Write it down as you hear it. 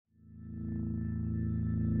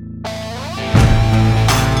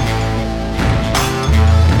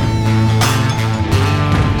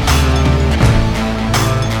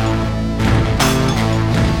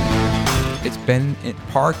been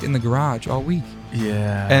parked in the garage all week.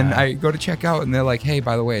 Yeah. And I go to check out, and they're like, "Hey,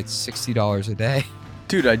 by the way, it's $60 a day."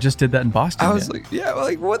 Dude, I just did that in Boston. I was like,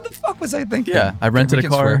 what the fuck was I thinking? Yeah, I rented a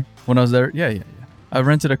car swear. when I was there. Yeah. I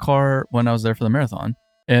rented a car when I was there for the marathon,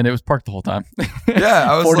 and it was parked the whole time. Yeah,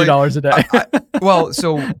 I was $40 a day. Well,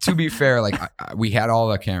 so to be fair, like we had all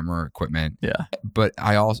the camera equipment. Yeah. But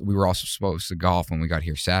we were also supposed to golf when we got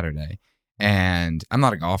here Saturday, and I'm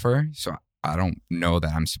not a golfer, so I don't know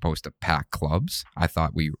that I'm supposed to pack clubs. I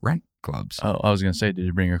thought we rent clubs. Oh, I was gonna say, did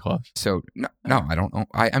you bring your clubs? So no, I don't know.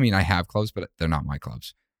 I mean, I have clubs, but they're not my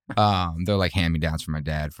clubs. They're like hand-me-downs from my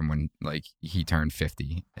dad from when like he turned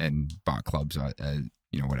 50 and bought clubs,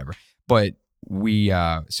 whatever. But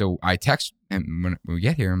so I text him when we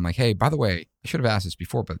get here. I'm like, hey, by the way, I should have asked this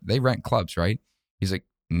before, but they rent clubs, right? He's like,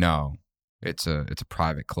 no, it's a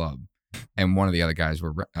private club. And one of the other guys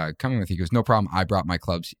were coming with. He goes, no problem. I brought my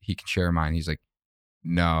clubs. He can share mine. He's like,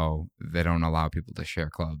 no, they don't allow people to share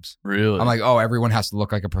clubs. Really? I'm like, oh, everyone has to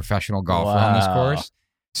look like a professional golfer on this course.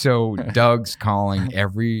 So Doug's calling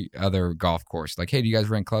every other golf course. Like, hey, do you guys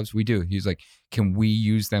rent clubs? We do. He's like, can we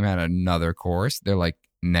use them at another course? They're like,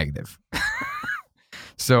 negative.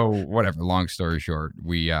 So whatever, long story short,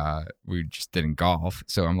 we just didn't golf.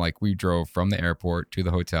 So I'm like, we drove from the airport to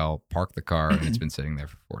the hotel, parked the car, and it's been sitting there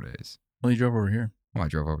for 4 days. Well, you drove over here. Well, I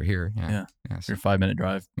drove over here. Yeah. Your 5-minute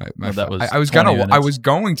drive. I was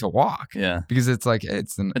going to walk. Yeah. Because it's like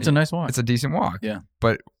it's a nice walk. It's a decent walk. Yeah.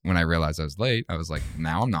 But when I realized I was late, I was like,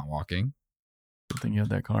 now I'm not walking. Good thing you had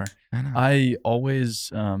that car. I know. I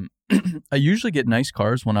always I usually get nice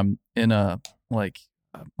cars when I'm in a like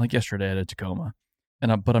yesterday I had a Tacoma.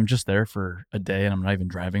 But I'm just there for a day and I'm not even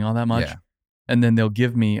driving all that much. Yeah. And then they'll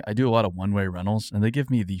give me, I do a lot of one-way rentals, and they give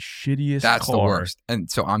me the shittiest car. That's the worst. And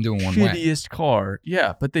so I'm doing one way. Shittiest car.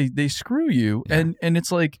 Yeah, but they screw you. Yeah. And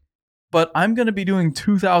it's like, but I'm going to be doing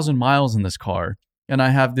 2,000 miles in this car, and I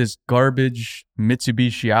have this garbage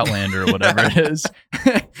Mitsubishi Outlander or whatever it is.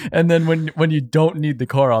 And then when you don't need the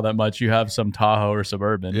car all that much, you have some Tahoe or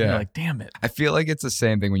Suburban. Yeah. You're like, damn it. I feel like it's the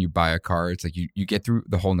same thing when you buy a car. It's like you get through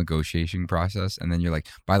the whole negotiation process, and then you're like,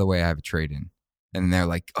 by the way, I have a trade-in. And they're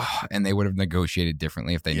like, oh, and they would have negotiated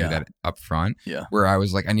differently if they knew that up front. Yeah. Where I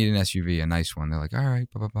was like, I need an SUV, a nice one. They're like, all right,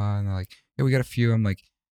 blah, blah, blah. And they're like, yeah, we got a few. I'm like,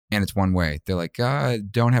 and it's one way. They're like,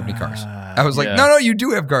 don't have any cars. I was like, no, you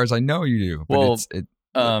do have cars. I know you do. But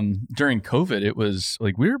well, during COVID, it was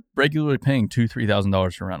like we were regularly paying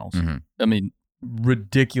 $2,000-$3,000 for rentals. Mm-hmm. I mean,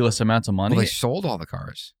 ridiculous amounts of money. Well, they sold all the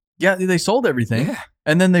cars. Yeah, they sold everything. Yeah.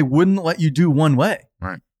 And then they wouldn't let you do one way.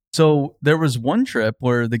 Right. So there was one trip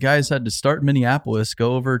where the guys had to start Minneapolis,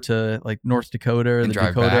 go over to like North Dakota or the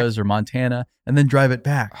Dakotas or Montana, and then drive it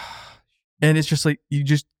back. And it's just like,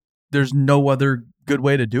 there's no other good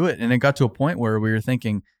way to do it. And it got to a point where we were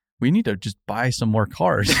thinking, we need to just buy some more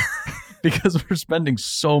cars because we're spending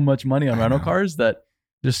so much money on rental cars that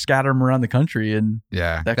just scatter them around the country, and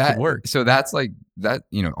that could work. So that's like that,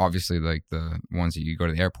 obviously like the ones that you go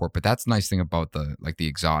to the airport, but that's the nice thing about the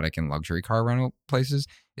exotic and luxury car rental places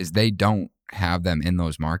is they don't have them in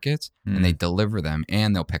those markets and they deliver them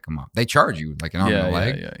and they'll pick them up. They charge you like an arm and a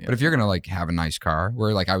leg. Yeah. But if you're going to like have a nice car,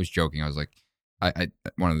 where like I was joking, I was like, I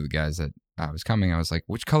one of the guys that was coming, I was like,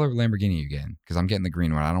 which color Lamborghini are you getting? Because I'm getting the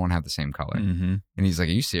green one. I don't want to have the same color. Mm-hmm. And he's like,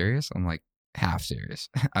 are you serious? I'm like, half serious.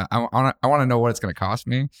 I want to know what it's going to cost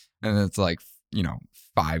me. And it's like,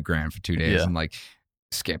 $5,000 for 2 days. Yeah. And like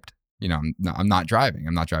skipped, I'm not driving.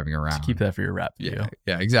 I'm not driving around. Just keep that for your rap video.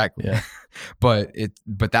 Yeah, exactly. Yeah. But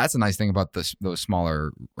that's a nice thing about those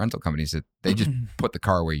smaller rental companies that they just put the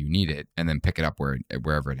car where you need it and then pick it up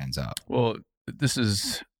wherever it ends up. Well, this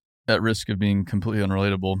is at risk of being completely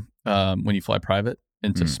unrelatable. When you fly private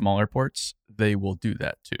into small airports, they will do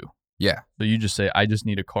that too. Yeah. So you just say, I just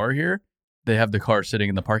need a car here. They have the car sitting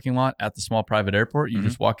in the parking lot at the small private airport. You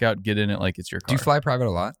just walk out, get in it like it's your car. Do you fly private a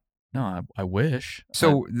lot? No, I wish.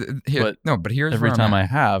 So here's every time I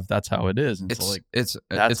have, that's how it is. And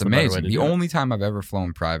it's amazing. The only time I've ever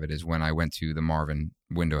flown private is when I went to the Marvin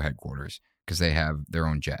window headquarters because they have their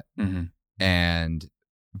own jet. Mm-hmm.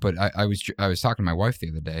 But I was talking to my wife the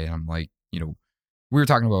other day, and I'm like, we were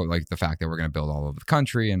talking about like the fact that we're going to build all over the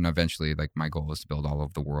country, and eventually, like my goal is to build all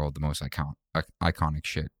over the world, the most iconic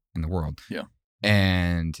shit in the world. Yeah.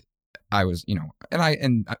 And I was,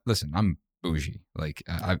 listen, I'm bougie. Like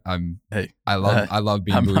I love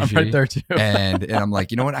being bougie. I'm right there too. and I'm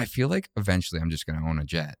like, you know what? I feel like eventually I'm just going to own a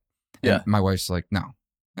jet. And yeah. My wife's like, no.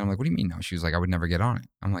 And I'm like, what do you mean no? She was like, I would never get on it.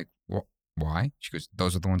 I'm like, well, why? She goes,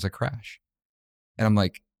 those are the ones that crash. And I'm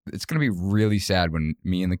like, it's going to be really sad when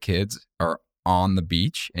me and the kids are on the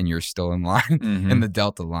beach and you're still in line in the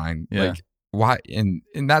Delta line. Yeah. Like, why? And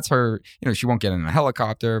that's her, she won't get in a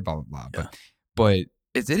helicopter, blah, blah, blah. Yeah. But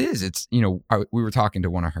it is. It's, you know, we were talking to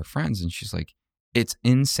one of her friends and she's like, it's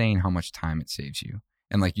insane how much time it saves you.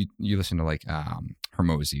 And like you listen to like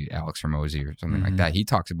Hormozy, Alex Hormozy or something like that. He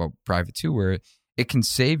talks about private too, where it can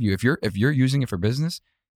save you if you're using it for business,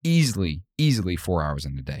 easily 4 hours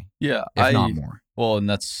in a day. Yeah, if not more. Well, and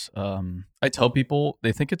that's I tell people,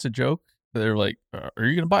 they think it's a joke. They're like, "Are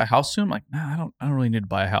you going to buy a house soon?" I'm like, "Nah, I don't really need to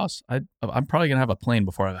buy a house. I'm probably going to have a plane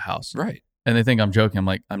before I have a house." Right. And they think I'm joking. I'm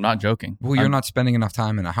like, I'm not joking. Well, you're not spending enough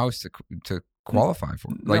time in a house to qualify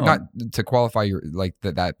for, like, not to qualify your like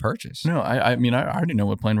that purchase. No, I mean, I already know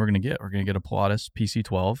what plane we're going to get. We're going to get a Pilatus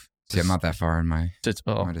PC-12. See, I'm not that far in my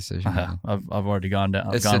decision. I've already gone down.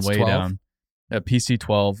 I've gone way 12? down. A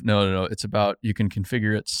PC-12. No. It's about, you can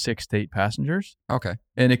configure it 6 to 8 passengers. Okay.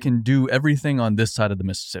 And it can do everything on this side of the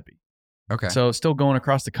Mississippi. Okay. So still going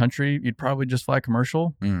across the country, you'd probably just fly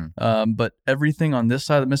commercial. But everything on this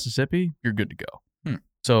side of the Mississippi, you're good to go.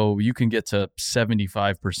 So you can get to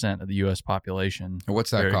 75% of the U.S. population.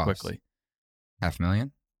 What's that very cost? Quickly.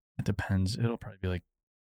 $500,000? It depends. It'll probably be like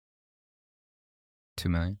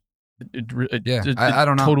 $2 million. I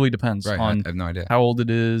don't know. Totally depends on. I have no idea how old it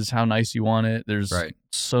is, how nice you want it. There's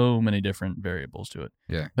so many different variables to it.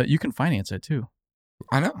 Yeah, but you can finance it too.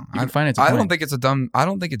 I know. You can finance it. I don't think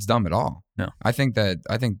it's dumb at all. No, I think that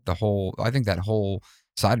whole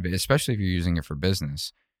side of it, especially if you're using it for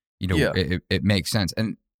business, you know, it makes sense.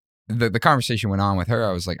 And the conversation went on with her.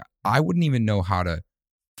 I was like, I wouldn't even know how to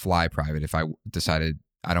fly private if I decided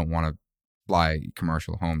I don't want to fly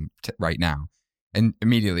commercial home right now. And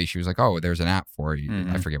immediately she was like, "Oh, there's an app for you."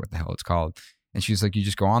 I forget what the hell it's called. And she's like, "You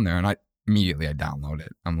just go on there." And I download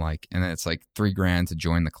it. I'm like, and then it's like $3,000 to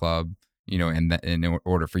join the club, you know, and in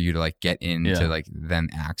order for you to like get in to like then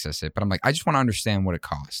access it. But I'm like, I just want to understand what it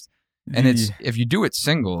costs. And it's, if you do it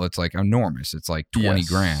single, it's like enormous. It's like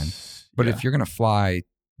 $20,000. But if you're gonna fly,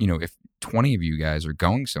 you know, if 20 of you guys are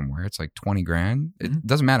going somewhere, it's like $20,000. It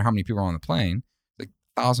doesn't matter how many people are on the plane. It's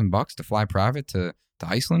like $1,000 to fly private to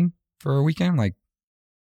Iceland for a weekend. Like,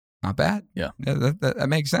 not bad. Yeah. That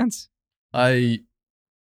makes sense. I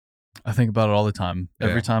think about it all the time.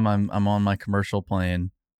 Every time I'm on my commercial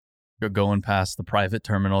plane, going past the private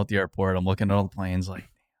terminal at the airport, I'm looking at all the planes. Like,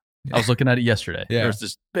 I was looking at it yesterday. There was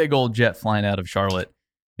this big old jet flying out of Charlotte.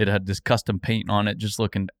 It had this custom paint on it, just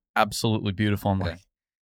looking absolutely beautiful. I'm like,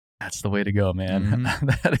 that's the way to go, man.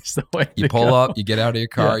 That is the way to go. You pull up, you get out of your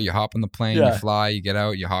car, you hop on the plane, you fly, you get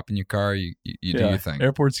out, you hop in your car, you do your thing.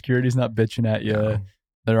 Airport security's not bitching at you. No.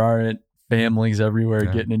 There aren't families everywhere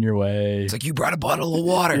getting in your way. It's like, you brought a bottle of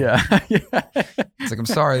water. Yeah. It's like, I'm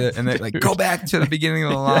sorry. And they're like, go back to the beginning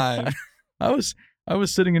of the line. I was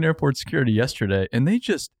sitting in airport security yesterday, and they're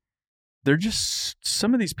just,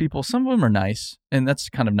 some of these people, some of them are nice, and that's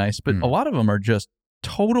kind of nice, but a lot of them are just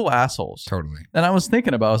total assholes. Totally. And I was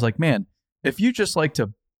thinking about, I was like, man, if you just like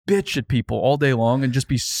to bitch at people all day long and just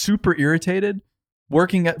be super irritated,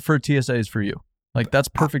 working for TSA is for you. Like, that's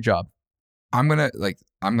perfect job. I'm gonna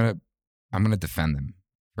defend them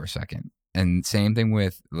for a second. And same thing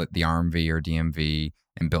with the RMV or DMV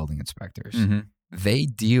and building inspectors. They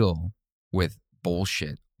deal with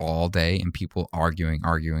bullshit all day and people arguing.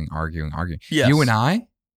 Yes. You and I,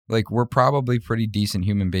 like, we're probably pretty decent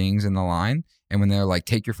human beings in the line. And when they're like,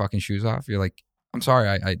 take your fucking shoes off, you're like, I'm sorry,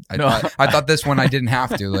 I thought this one I didn't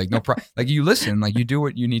have to. Like, no problem. Like, you listen, like, you do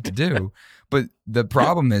what you need to do. But the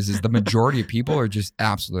problem is the majority of people are just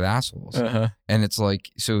absolute assholes. And it's like,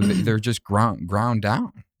 so they're just ground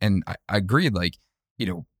down. And I agree, like, you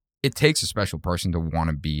know, it takes a special person to want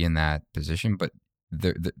to be in that position, but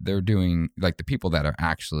they're doing, like, the people that are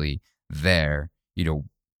actually there, you know,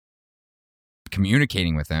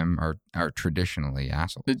 communicating with them are traditionally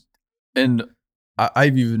assholes. And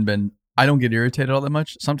I've even been, I don't get irritated all that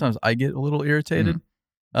much. Sometimes I get a little irritated,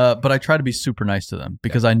 but I try to be super nice to them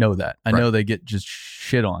because I know that. I know they get just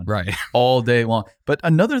shit on all day long. But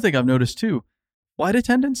another thing I've noticed too, flight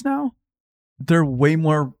attendants now, they're way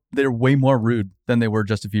more rude than they were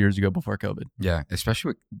just a few years ago before COVID. Yeah, especially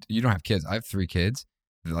with, you don't have kids. I have 3 kids.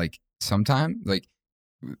 Like, sometime, like,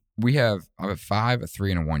 I have 5, a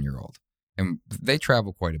 3, and a 1-year-old. And they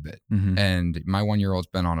travel quite a bit. And my 1-year-old's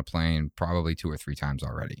been on a plane probably 2 or 3 times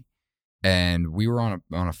already. And we were on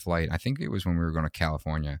a flight. I think it was when we were going to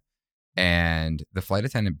California. And the flight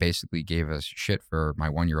attendant basically gave us shit for my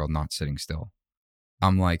 1-year-old not sitting still.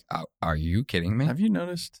 I'm like, are you kidding me? Have you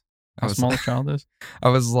noticed how small a child is? I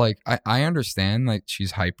was like, I understand, like,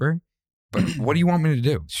 she's hyper, but what do you want me to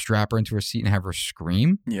do? Strap her into her seat and have her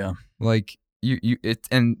scream? Yeah. Like,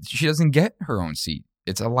 and she doesn't get her own seat.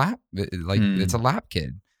 It's a lap, it's a lap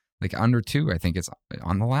kid, like under 2, I think it's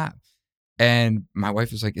on the lap. And my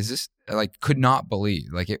wife was like, is this, like, could not believe,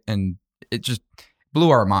 like, and it just blew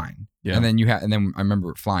our mind. Yeah. And then I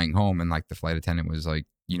remember flying home and like the flight attendant was like,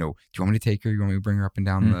 do you want me to take her? You want me to bring her up and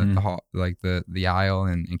down the hall, like the aisle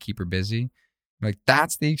and keep her busy? Like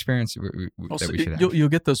that's the experience that we should have. You'll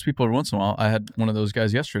get those people every once in a while. I had one of those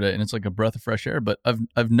guys yesterday, and it's like a breath of fresh air. But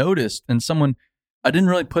I've noticed, and I didn't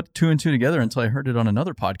really put 2 and 2 together until I heard it on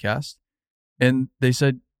another podcast, and they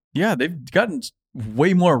said, yeah, they've gotten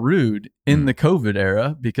way more rude in the COVID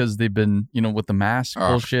era because they've been, with the mask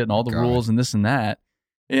bullshit and all the rules and this and that.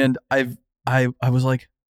 And I was like,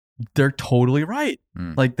 they're totally right.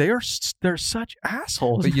 Like they're such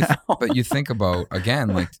assholes. But you think about, again,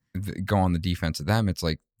 like go on the defense of them. It's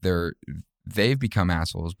like they've become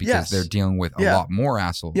assholes because they're dealing with a lot more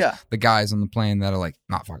assholes. Yeah. The guys on the plane that are like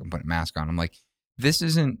not fucking putting a mask on. I'm like, this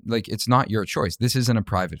isn't like, it's not your choice. This isn't a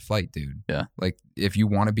private flight, dude. Yeah. Like if you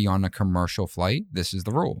want to be on a commercial flight, this is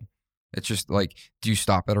the rule. It's just like, do you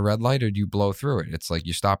stop at a red light or do you blow through it? It's like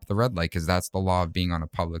you stop at the red light because that's the law of being on a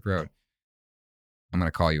public road. I'm going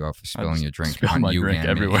to call you out for spilling your drink on you and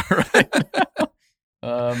everywhere. me.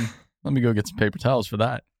 Right? Let me go get some paper towels for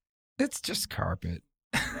that. It's just carpet.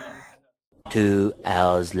 2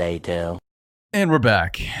 hours later. And we're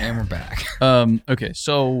back. Okay,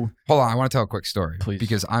 so hold on. I want to tell a quick story, please,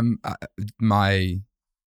 because I'm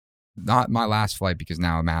not my last flight because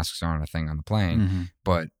now masks aren't a thing on the plane,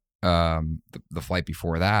 but the flight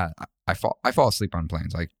before that, I fall asleep on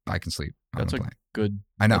planes. I can sleep on the plane. Good.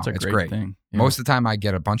 I know, that's a it's great great. Thing. Yeah. Most of the time I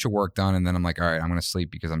get a bunch of work done and then I'm like, all right, I'm going to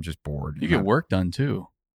sleep because I'm just bored. You get work done too.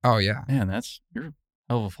 Oh yeah. Man, you're a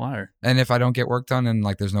hell of a flyer. And if I don't get work done and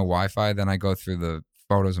like there's no Wi-Fi, then I go through the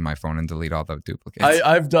photos of my phone and delete all the duplicates.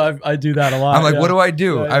 I do that a lot. I'm like, what do I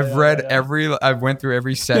do? I've went through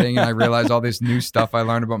every setting and I realized all this new stuff I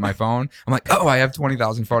learned about my phone. I'm like, oh, I have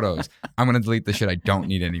 20,000 photos. I'm going to delete the shit I don't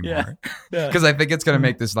need anymore. Because I think it's going to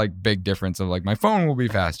make this like big difference of like my phone will be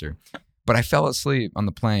faster. But I fell asleep on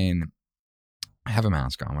the plane. I have a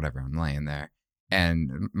mask on, whatever. I'm laying there.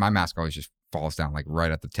 And my mask always just falls down like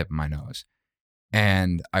right at the tip of my nose.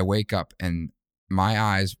 And I wake up and my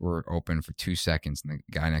eyes were open for 2 seconds. And the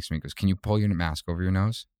guy next to me goes, can you pull your mask over your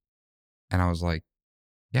nose? And I was like,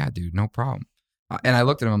 yeah, dude, no problem. And I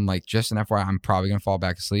looked at him. I'm like, just an FYI, I'm probably going to fall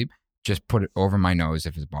back asleep. Just put it over my nose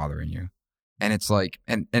if it's bothering you. And it's like,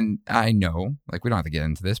 and I know, like, we don't have to get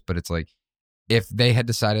into this, but it's like, if they had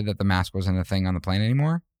decided that the mask wasn't a thing on the plane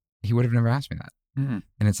anymore, he would have never asked me that.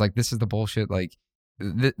 And it's like, this is the bullshit. Like,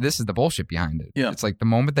 this is the bullshit behind it. Yeah. It's like the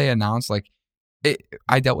moment they announced, like,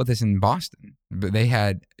 I dealt with this in Boston, but they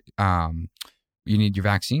had, you need your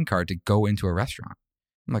vaccine card to go into a restaurant.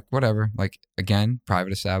 I'm like, whatever. Like, again,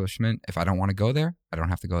 private establishment. If I don't want to go there, I don't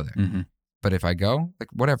have to go there. But if I go, like,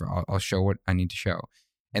 whatever, I'll show what I need to show.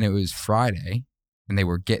 And it was Friday, and they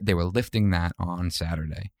were lifting that on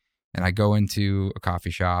Saturday. And I go into a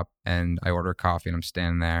coffee shop and I order a coffee and I'm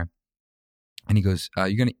standing there. And he goes,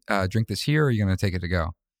 you going to drink this here or are you going to take it to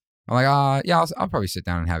go? I'm like, yeah, I'll probably sit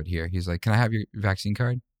down and have it here. He's like, can I have your vaccine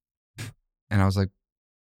card? And I was like,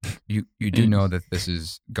 you do know that this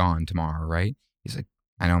is gone tomorrow, right? He's like,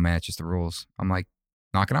 I know, man, it's just the rules. I'm like,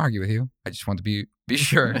 not going to argue with you. I just want to be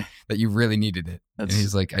sure that you really needed it. And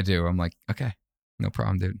he's like, I do. I'm like, okay, no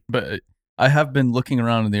problem, dude. But I have been looking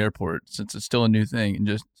around in the airport since it's still a new thing, and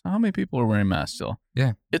just how many people are wearing masks still?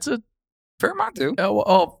 Yeah, it's a fair amount, too.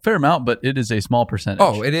 Fair amount, but it is a small percentage.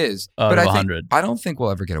 Oh, it is. But I don't think we'll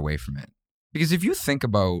ever get away from it, because if you think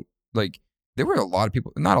about, like, there were a lot of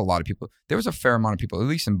people, not a lot of people. There was a fair amount of people, at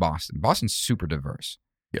least in Boston. Boston's super diverse.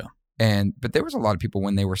 Yeah, but there was a lot of people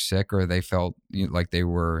when they were sick or they felt like they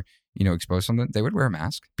were exposed to something, they would wear a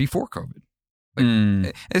mask before COVID.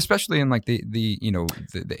 Like, especially in like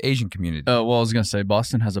the Asian community. Well, I was gonna say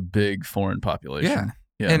Boston has a big foreign population.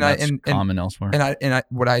 Yeah, and that's common elsewhere. And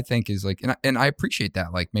what I think is like, and I appreciate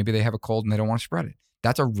that. Like maybe they have a cold and they don't want to spread it.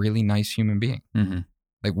 That's a really nice human being.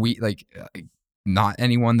 Like not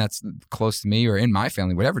anyone that's close to me or in my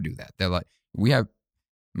family would ever do that. They're like, we have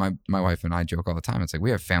my wife and I joke all the time. It's like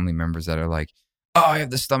we have family members that are like, oh, I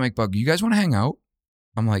have the stomach bug. You guys want to hang out?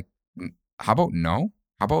 I'm like, how about no?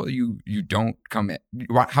 How about you don't come in?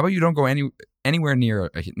 How about you don't go anywhere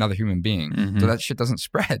near another human being so that shit doesn't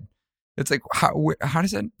spread? It's like, how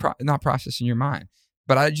does that not process in your mind?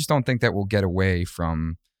 But I just don't think that we'll get away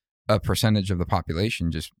from a percentage of the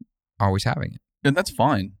population just always having it. And that's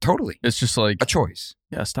fine. Totally. It's just like a choice.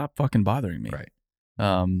 Yeah, stop fucking bothering me. Right.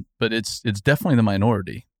 But it's definitely the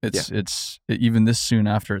minority. It's even this soon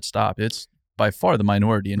after it stopped, it's by far the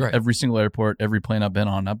minority in every single airport, every plane I've been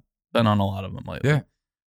on. I've been on a lot of them lately. Yeah.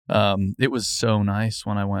 It was so nice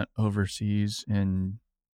when I went overseas in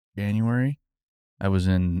January. I was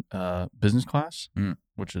in business class,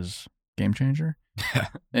 which is game changer.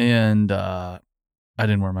 And I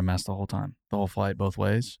didn't wear my mask the whole time, the whole flight, both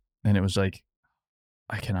ways. And it was like,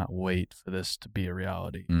 I cannot wait for this to be a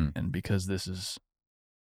reality. And because this is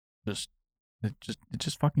it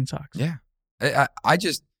just fucking sucks. Yeah. I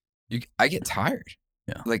get tired.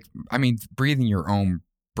 Yeah. Like, I mean, breathing your own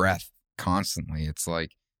breath constantly. It's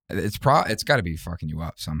like, it's got to be fucking you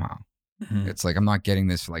up somehow. Mm-hmm. It's like, I'm not getting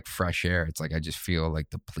this like fresh air. It's like, I just feel like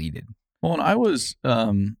depleted. Well, and I was,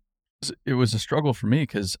 it was a struggle for me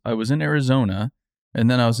because I was in Arizona and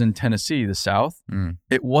then I was in Tennessee, the South.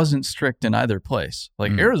 It wasn't strict in either place.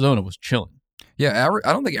 Like Arizona was chilling. Yeah.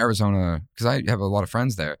 I don't think Arizona, because I have a lot of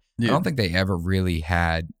friends there. Yeah. I don't think they ever really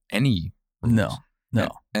had any rules. No.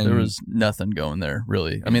 And there was nothing going there,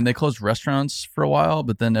 really. Yeah. I mean, they closed restaurants for a while,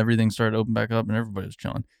 but then everything started to open back up and everybody was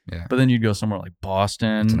chilling. Yeah. But then you'd go somewhere like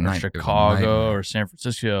Boston or Chicago or San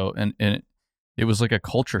Francisco, and it was like a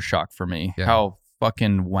culture shock for me how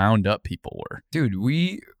fucking wound up people were. Dude,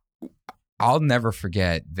 I'll never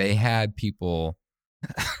forget, they had people...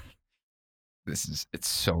 it's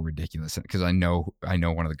so ridiculous because I know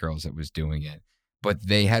one of the girls that was doing it. But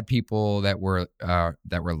they had people that were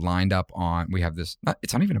lined up on. We have this.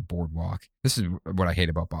 It's not even a boardwalk. This is what I hate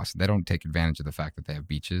about Boston. They don't take advantage of the fact that they have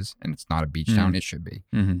beaches, and it's not a beach town. It should be.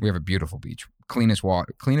 Mm-hmm. We have a beautiful beach, cleanest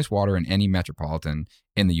water in any metropolitan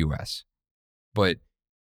in the U.S. But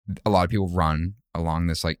a lot of people run along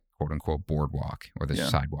this like quote unquote boardwalk or this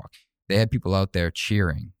sidewalk. They had people out there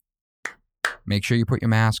cheering. Make sure you put your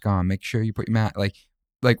mask on. Make sure you put your mask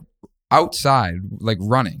like outside, like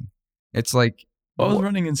running. It's like. Well, I was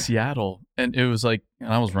running in Seattle, and it was like,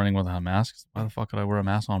 and I was running without a mask. Why the fuck could I wear a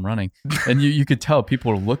mask while I'm running? And you could tell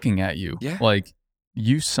people were looking at you, like,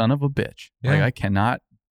 you son of a bitch. Yeah. Like, I cannot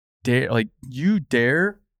dare, like, you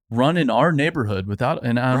dare run in our neighborhood without,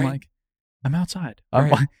 and I'm like, I'm outside.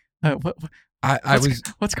 Right.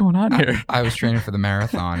 What's going on here? I was training for the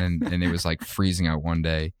marathon, and it was like freezing out one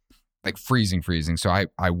day, like freezing. So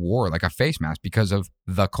I wore like a face mask because of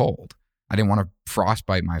the cold. I didn't want to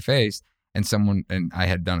frostbite my face. And I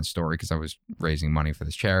had done a story because I was raising money for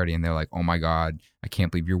this charity, and they're like, "Oh my God, I can't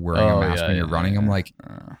believe you're wearing a mask when you're running." I'm like,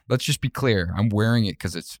 let's just be clear. I'm wearing it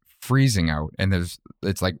because it's freezing out, and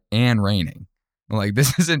it's like and raining. I'm like,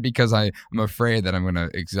 this isn't because I'm afraid that I'm going to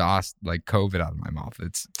exhaust like COVID out of my mouth.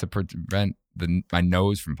 It's to prevent my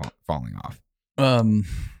nose from falling off.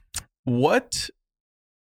 What?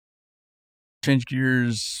 Change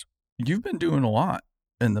gears. You've been doing a lot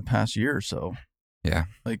in the past year or so. Yeah.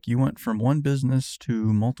 Like you went from one business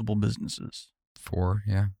to multiple businesses. 4,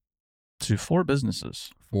 yeah. To 4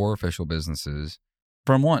 businesses. 4 official businesses.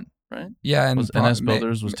 From one, right? Yeah. And NS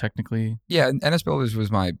Builders was technically... Yeah, NS Builders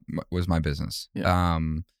was my business. Yeah.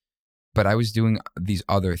 But I was doing these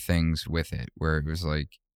other things with it where it was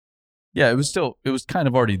like... Yeah, it was kind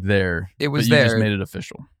of already there. It was but there. You just made it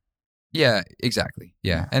official. Yeah, exactly.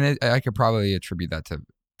 Yeah. And I could probably attribute that to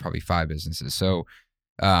probably 5 businesses. So...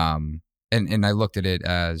 And I looked at it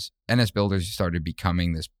as NS Builders started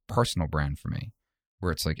becoming this personal brand for me,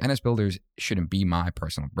 where it's like NS Builders shouldn't be my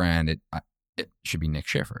personal brand. It should be Nick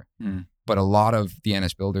Schiffer. But a lot of the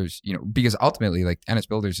NS Builders, because ultimately like NS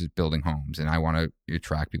Builders is building homes, and I want to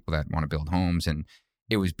attract people that want to build homes. And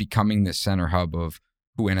it was becoming the center hub of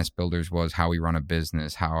who NS Builders was, how we run a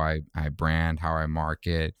business, how I brand, how I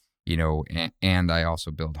market, and I also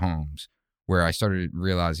build homes, where I started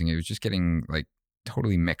realizing it was just getting like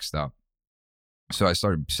totally mixed up. So I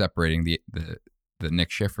started separating the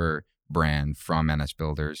Nick Schiffer brand from NS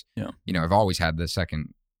Builders. Yeah. I've always had the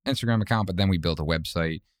second Instagram account, but then we built a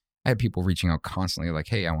website. I had people reaching out constantly like,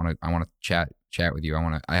 "Hey, I want to chat with you.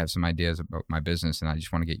 I have some ideas about my business, and I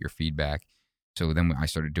just want to get your feedback." So then I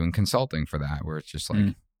started doing consulting for that, where it's just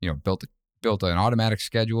like, built an automatic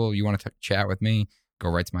schedule. You want to chat with me? Go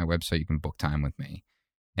right to my website. You can book time with me.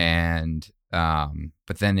 And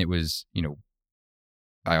but then it was,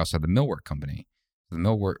 I also had the millwork company. The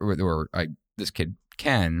millwork, this kid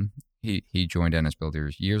Ken, he joined NS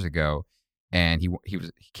Builders years ago, and he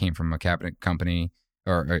came from a cabinet company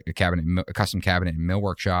or a custom cabinet and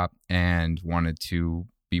millwork shop, and wanted to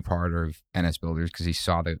be part of NS Builders because he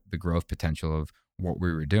saw the growth potential of what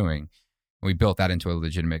we were doing. And we built that into a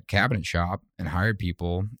legitimate cabinet shop and hired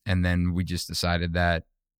people, and then we just decided that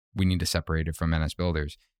we need to separate it from NS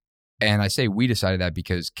Builders. And I say we decided that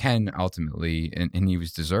because Ken ultimately, and he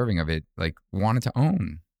was deserving of it, like wanted to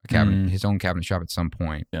own a cabinet, his own cabinet shop at some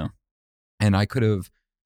point. Yeah. And I could have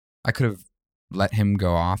let him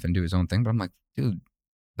go off and do his own thing, but I'm like, dude,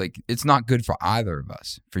 like it's not good for either of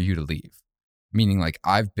us for you to leave. Meaning like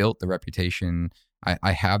I've built the reputation.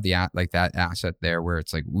 I have that asset there where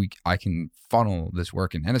it's like I can funnel this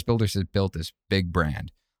work, and NS Builders has built this big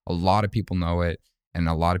brand. a lot of people know it, and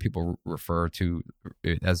a lot of people refer to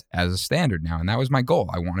it as a standard now. And that was my goal.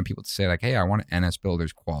 I wanted people to say like, hey, I want NS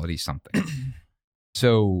Builders quality something.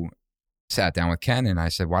 So sat down with Ken and I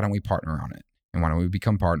said, why don't we partner on it? And why don't we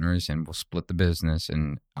become partners and we'll split the business?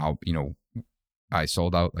 And I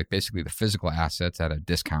sold out like basically the physical assets at a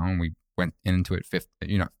discount. We went into it,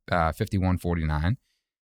 $51.49.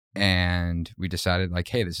 And we decided like,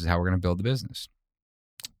 hey, this is how we're going to build the business.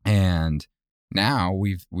 And now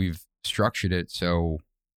we've structured it so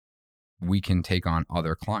we can take on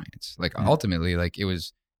other clients. Like ultimately, like it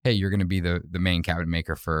was, hey, you're going to be the main cabinet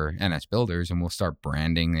maker for NS Builders, and we'll start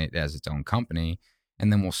branding it as its own company.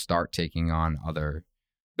 And then we'll start taking on other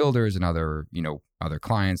builders and other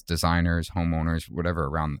clients, designers, homeowners, whatever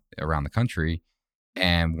around the country.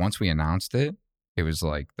 And once we announced it, it was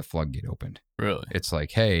like the floodgate opened. Really? It's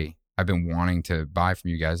like, hey, I've been wanting to buy from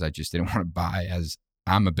you guys. I just didn't want to buy as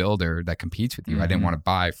I'm a builder that competes with you. I didn't want to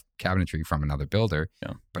buy cabinetry from another builder.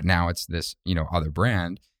 Yeah. But now it's this, other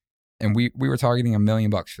brand. And we were targeting $1 million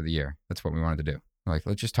for the year. That's what we wanted to do. Like,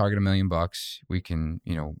 let's just target $1 million. We can,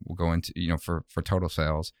 we'll go into, for total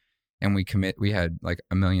sales. And we had like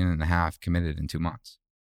 $1.5 million committed in 2 months.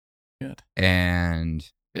 Good. And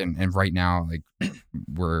right now, like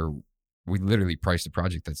we literally priced a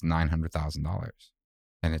project that's $900,000.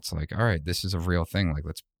 And it's like, all right, this is a real thing. Like,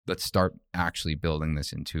 let's start actually building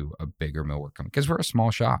this into a bigger millwork company. Because we're a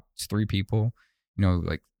small shop. It's 3 people,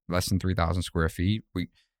 like less than 3,000 square feet. We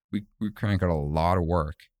crank out a lot of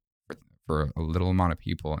work for a little amount of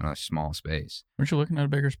people in a small space. Weren't you looking at a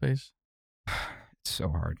bigger space? It's so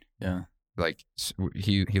hard. Yeah. Like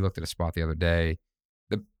he looked at a spot the other day.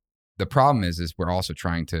 The problem is we're also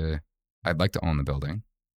I'd like to own the building.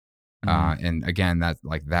 And again,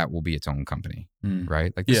 that will be its own company,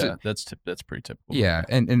 right? Like, that's pretty typical. Yeah.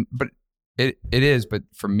 But it is, but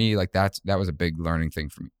for me, like that was a big learning thing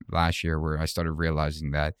for me last year, where I started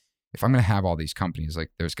realizing that if I'm going to have all these companies,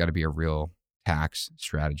 like there's got to be a real tax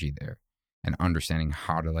strategy there, and understanding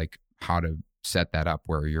how to set that up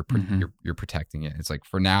where you're protecting it. It's like,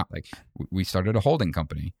 for now, like we started a holding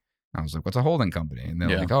company. I was like, what's a holding company? And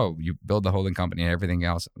they're like, oh, you build the holding company and everything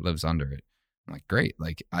else lives under it. I'm like, great.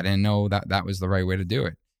 Like, I didn't know that was the right way to do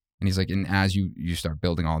it. And he's like, and as you start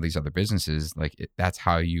building all these other businesses, like that's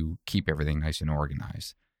how you keep everything nice and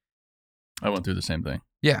organized. I went through the same thing.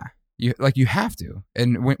 Yeah. You have to.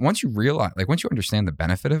 And once you understand the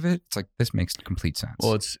benefit of it, it's like, this makes complete sense.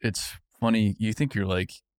 Well, it's funny. You think you're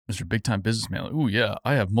like Mr. Big Time Businessman. Like, oh yeah,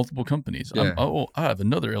 I have multiple companies. Yeah. I have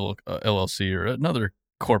another LLC or another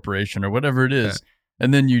corporation or whatever it is. Yeah.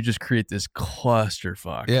 And then you just create this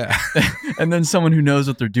clusterfuck. Yeah. And then someone who knows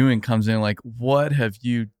what they're doing comes in like, what have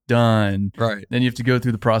you done? Right. Then you have to go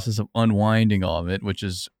through the process of unwinding all of it, which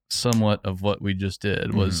is somewhat of what we just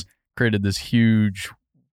did, was created this huge,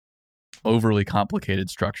 overly complicated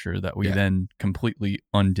structure that we then completely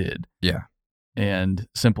undid. Yeah. And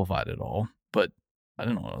simplified it all. But I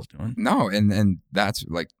didn't know what I was doing. No. And that's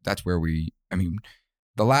where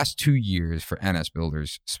the last 2 years for NS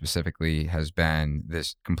Builders specifically has been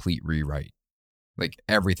this complete rewrite. Like,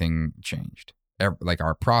 everything changed. Like,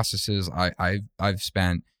 our processes, I've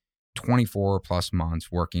spent 24 plus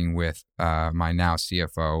months working with my now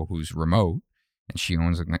CFO, who's remote, and she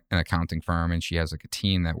owns an accounting firm, and she has like a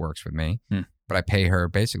team that works with me. But I pay her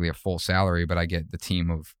basically a full salary, but I get the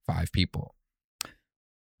team of 5 people.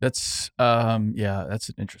 That's that's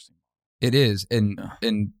an interesting. It is, and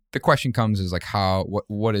the question comes is like,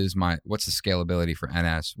 what's the scalability for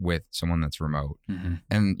NS with someone that's remote?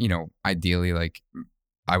 And ideally, like,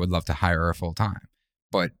 I would love to hire her full time,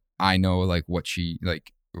 but I know like what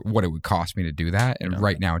it would cost me to do that, and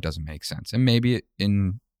right now it doesn't make sense. And maybe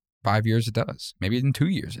in 5 years it does, maybe in 2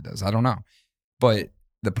 years it does. I don't know, but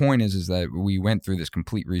the point is that we went through this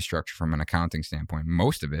complete restructure from an accounting standpoint.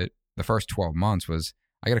 Most of it, the first 12 months, was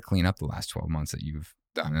I got to clean up the last 12 months that you've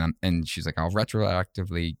done. And she's like, I'll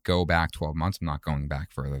retroactively go back 12 months. I'm not going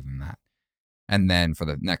back further than that. And then for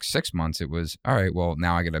the next 6 months, it was, all right, well,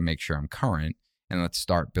 now I got to make sure I'm current, and let's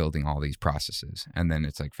start building all these processes. And then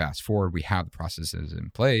it's like, fast forward, we have the processes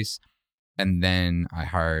in place. And then I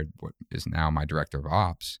hired what is now my director of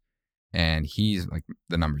ops, and he's like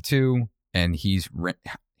the number 2, and he's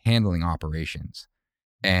handling operations.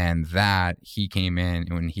 And that he came in,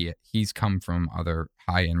 and when he's come from other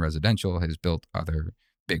high-end residential, has built other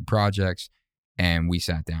big projects, and we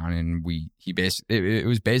sat down and it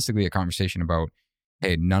was basically a conversation about,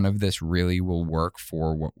 hey, none of this really will work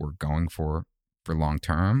for what we're going for long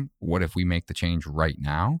term. What if we make the change right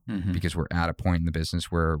now? Because we're at a point in the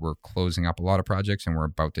business where we're closing up a lot of projects, and we're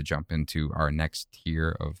about to jump into our next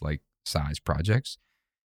tier of like size projects.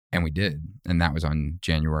 And we did, and that was on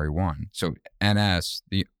January 1. So NS,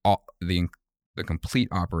 the complete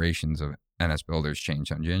operations of NS Builders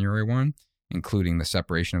changed on January 1, including the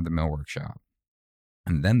separation of the millwork shop,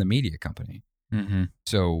 and then the media company. Mm-hmm.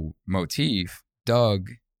 So Motif, Doug,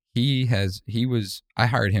 I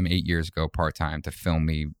hired him 8 years ago part-time to film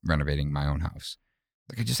me renovating my own house.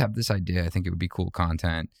 Like, I just have this idea. I think it would be cool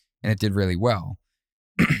content, and it did really well.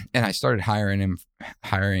 And I started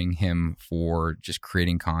hiring him for just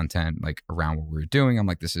creating content like around what we were doing. I'm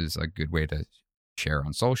like, this is a good way to share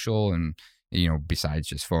on social and, besides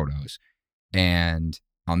just photos. And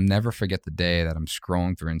I'll never forget the day that I'm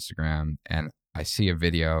scrolling through Instagram and I see a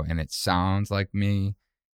video and it sounds like me,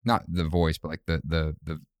 not the voice, but like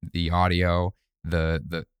the audio,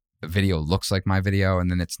 the video looks like my video,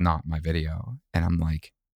 and then it's not my video. And I'm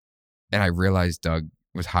like, and I realized Doug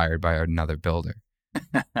was hired by another builder.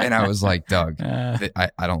 And I was like, Doug, I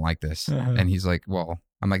don't like this. And he's like, well,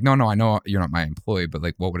 I'm like, no, I know you're not my employee, but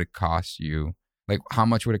like, what would it cost you? Like, how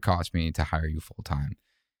much would it cost me to hire you full time?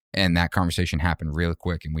 And that conversation happened real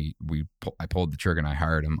quick. And I pulled the trigger and I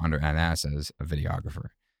hired him under NS as a videographer.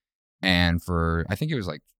 And for, I think it was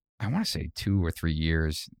like, I want to say 2 or 3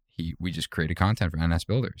 years, we just created content for NS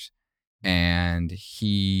Builders. And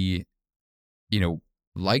he,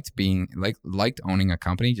 liked owning a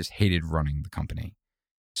company, just hated running the company.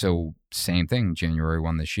 So same thing, January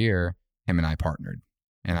 1 this year, him and I partnered.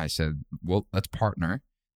 And I said, well, let's partner.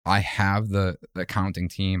 I have the accounting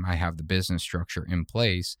team. I have the business structure in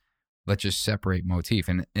place. Let's just separate Motif.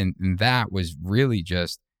 And that was really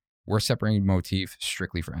just, we're separating Motif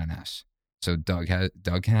strictly for NS. So Doug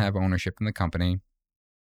can have ownership in the company,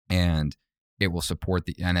 and it will support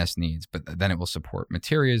the NS needs, but then it will support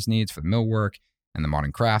Materia's needs for the millwork and the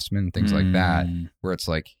modern craftsman, things like that, where it's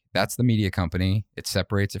like, that's the media company. It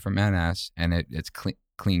separates it from NS, and it's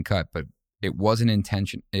clean cut. But it wasn't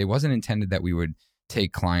intended that we would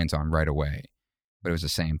take clients on right away. But it was the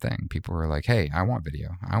same thing. People were like, "Hey, I want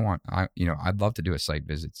video. I'd love to do a site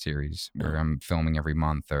visit series where I'm filming every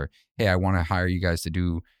month." Or, "Hey, I want to hire you guys to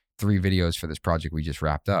do 3 videos for this project we just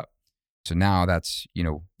wrapped up." So now that's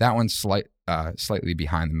that one's slightly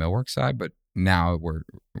behind the millwork side, but now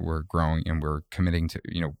we're growing and we're committing to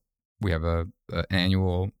we have an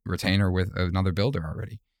annual retainer with another builder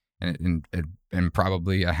already, and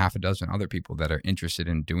probably a half a dozen other people that are interested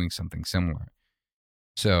in doing something similar.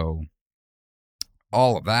 So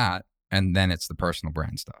all of that, and then it's the personal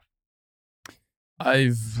brand stuff.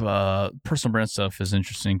 Personal brand stuff is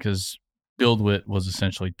interesting because BuildWit was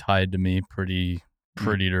essentially tied to me pretty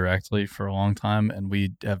directly for a long time, and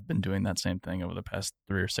we have been doing that same thing over the past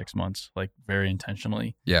 3 or 6 months, like very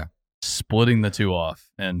intentionally. Yeah. Splitting the two off,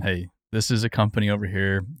 and hey, this is a company over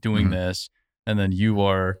here doing this, and then you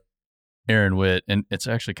are Aaron Witt, and it's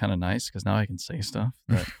actually kind of nice because now I can say stuff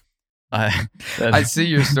that I see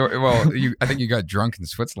your story. Well, I think you got drunk in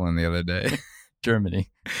Switzerland the other day. Germany.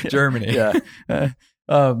 Yeah.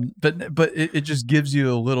 But it just gives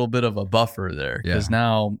you a little bit of a buffer there, because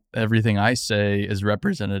now everything I say is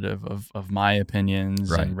representative of my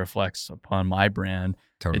opinions and reflects upon my brand.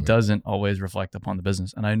 Totally. It doesn't always reflect upon the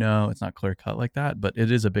business. And I know it's not clear cut like that, but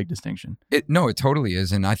it is a big distinction. No, it totally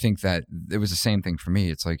is. And I think that it was the same thing for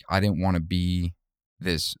me. It's like, I didn't want to be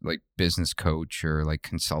this like business coach or like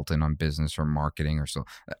consultant on business or marketing or so.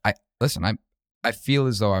 I feel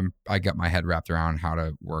as though I got my head wrapped around how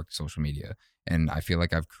to work social media. And I feel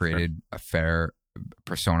like I've created a fair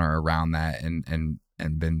persona around that and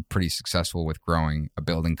been pretty successful with growing a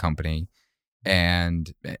building company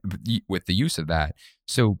and with the use of that.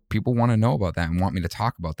 So people want to know about that and want me to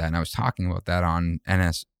talk about that. And I was talking about that on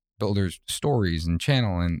NS Builders stories and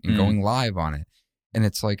channel and going live on it. And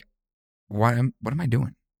it's like, what am I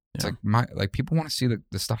doing? It's like people want to see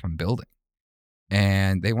the stuff I'm building,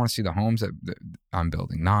 and they want to see the homes that I'm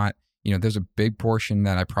building. Not, there's a big portion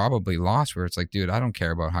that I probably lost where it's like, dude, I don't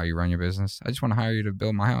care about how you run your business. I just want to hire you to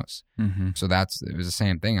build my house. Mm-hmm. So it was the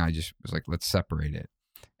same thing. I just was like, let's separate it.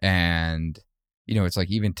 And, it's like,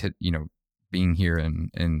 even to, being here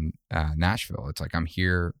in Nashville, it's like, I'm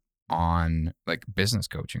here on like business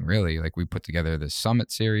coaching, really. Like, we put together this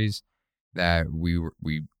summit series that we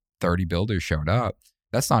 30 builders showed up.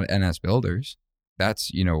 That's not NS Builders.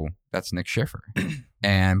 That's Nick Schiffer.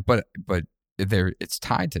 And, but it's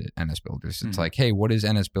tied to NS Builders. It's like, hey, what is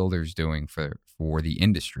NS Builders doing for the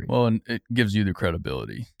industry? Well, and it gives you the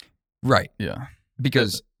credibility. Right. Yeah.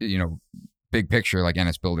 Because, big picture, like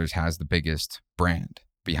NS Builders has the biggest brand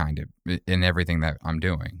behind it in everything that I'm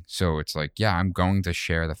doing. So it's like, yeah, I'm going to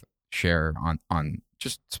share on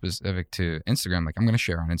just specific to Instagram. Like, I'm going to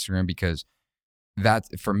share on Instagram because that,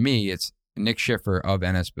 for me, it's Nick Schiffer of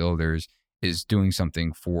NS Builders is doing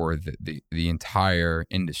something for the entire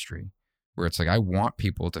industry, where it's like, I want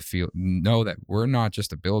people to know that we're not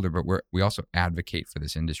just a builder, but we also advocate for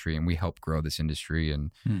this industry, and we help grow this industry.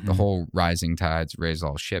 And the whole rising tides raise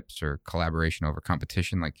all ships, or collaboration over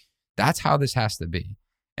competition. Like, that's how this has to be.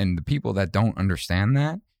 And the people that don't understand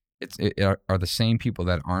that are the same people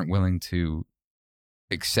that aren't willing to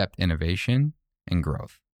accept innovation and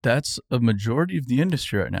growth. That's a majority of the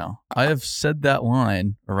industry right now. I have said that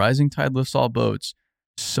line, a rising tide lifts all boats,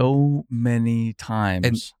 so many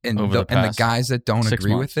times. And the guys that don't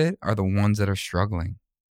agree with it are the ones that are struggling.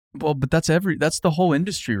 Well, but that's the whole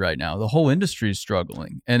industry right now. The whole industry is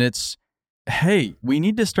struggling. And it's, hey, we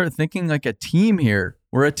need to start thinking like a team here.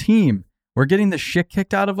 We're a team. We're getting the shit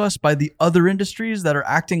kicked out of us by the other industries that are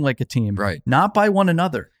acting like a team, right? Not by one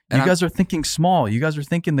another. You guys are thinking small. You guys are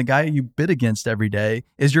thinking the guy you bid against every day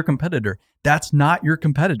is your competitor. That's not your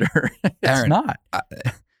competitor. It's not.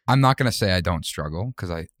 I'm not going to say I don't struggle,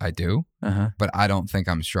 because I do, but I don't think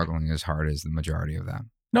I'm struggling as hard as the majority of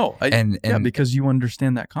them. No, because you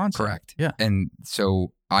understand that concept. Correct. Yeah. And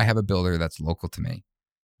so I have a builder that's local to me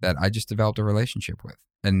that I just developed a relationship with,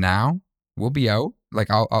 and now we'll be out. Like,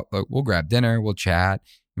 we'll grab dinner, we'll chat.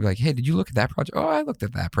 We'll be like, hey, did you look at that project? Oh, I looked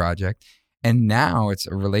at that project. And now it's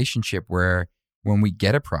a relationship where when we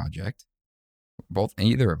get a project,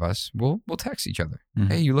 either of us, we'll text each other.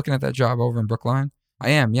 Hey, you looking at that job over in Brookline? I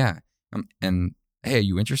am, yeah. And hey, are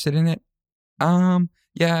you interested in it?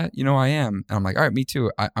 Yeah, I am. And I'm like, all right, me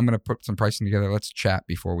too. I'm going to put some pricing together. Let's chat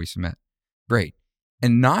before we submit. Great.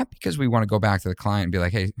 And not because we want to go back to the client and be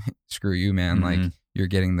like, hey, screw you, man. Like, you're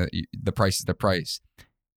getting the price is the price.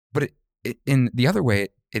 But in the other way,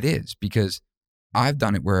 it is, because I've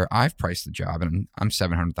done it where I've priced the job and I'm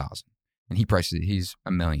 $700,000, and he prices it, he's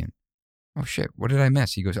 $1 million. Oh shit, what did I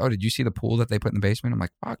miss? He goes, oh, did you see the pool that they put in the basement? I'm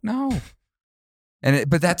like, fuck no.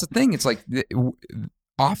 But that's the thing. It's like,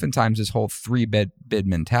 oftentimes this whole 3-bid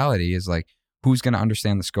mentality is like, who's going to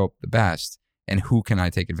understand the scope the best, and who can I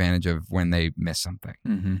take advantage of when they miss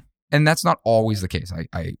something? And that's not always the case.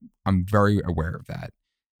 I'm very aware of that.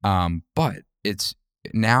 But it's,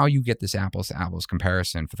 now you get this apples to apples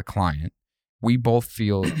comparison for the client. We both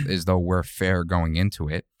feel as though we're fair going into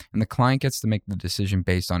it, and the client gets to make the decision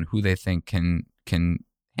based on who they think can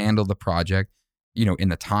handle the project, in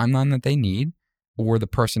the timeline that they need, or the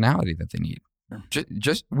personality that they need.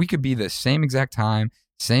 Just we could be the same exact time,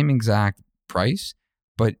 same exact price,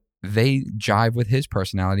 but they jive with his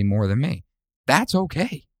personality more than me. That's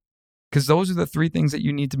okay, because those are the 3 things that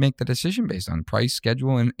you need to make the decision based on: price,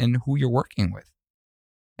 schedule, and who you're working with.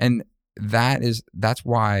 And that's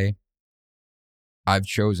why I've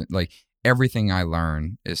chosen, like, everything I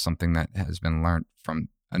learn is something that has been learned from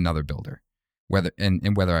another builder, whether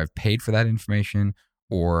I've paid for that information,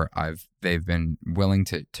 or they've been willing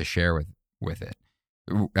to share with it,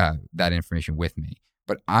 that information with me.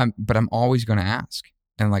 But I'm always going to ask,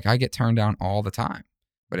 and like, I get turned down all the time.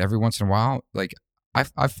 But every once in a while, like,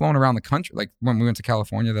 I've flown around the country, like when we went to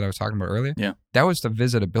California that I was talking about earlier. Yeah, that was to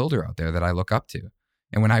visit a builder out there that I look up to.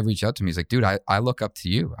 And when I reach out to him, he's like, dude, I look up to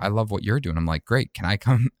you. I love what you're doing. I'm like, great. Can I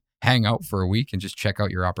come hang out for a week and just check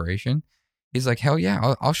out your operation? He's like, hell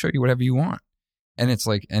yeah, I'll show you whatever you want. And it's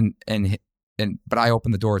like, but I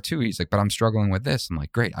open the door too. He's like, but I'm struggling with this. I'm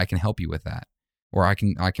like, great, I can help you with that. Or I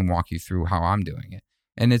can walk you through how I'm doing it.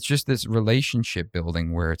 And it's just this relationship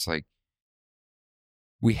building where it's like,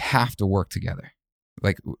 we have to work together.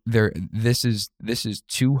 Like, this is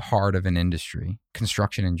too hard of an industry,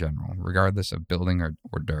 construction in general, regardless of building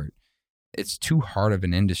or dirt. It's too hard of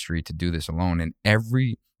an industry to do this alone. And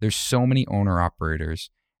there's so many owner operators,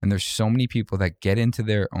 and there's so many people that get into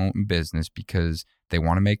their own business because they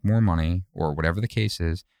want to make more money or whatever the case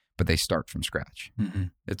is, but they start from scratch.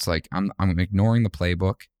 It's like, I'm ignoring the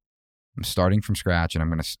playbook. I'm starting from scratch, and I'm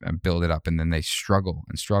going to build it up. And then they struggle.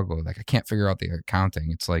 Like, I can't figure out the accounting.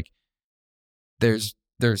 It's like, there's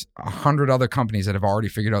 100 other companies that have already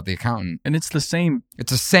figured out the accountant, and it's the same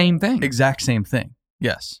thing, exact same thing.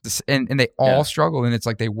 Yes, and they all struggle, and it's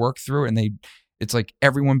like they work through, and it's like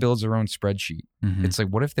everyone builds their own spreadsheet. It's like,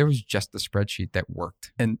 what if there was just the spreadsheet that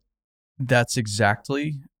worked? And that's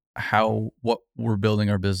exactly what we're building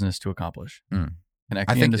our business to accomplish.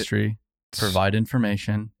 Connect the industry, provide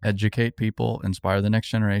information, educate people, inspire the next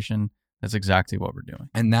generation. That's exactly what we're doing.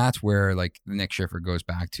 And that's where, like, the Nick Schiffer goes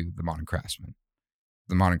back to the Modern Craftsman.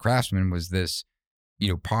 The Modern Craftsman was this,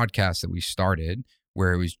 podcast that we started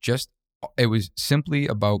where it was simply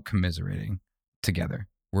about commiserating together,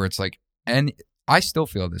 where it's like, and I still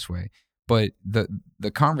feel this way, but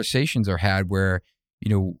the conversations are had where,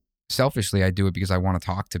 selfishly I do it because I want to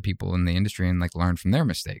talk to people in the industry and like learn from their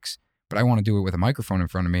mistakes. but I want to do it with a microphone in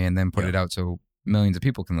front of me and then put it out so millions of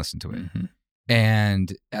people can listen to it. Mm-hmm.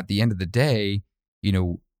 And at the end of the day,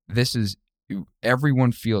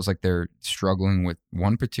 everyone feels like they're struggling with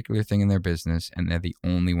one particular thing in their business and they're the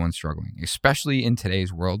only one struggling, especially in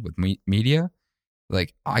today's world with media.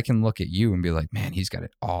 Like, I can look at you and be like, man, he's got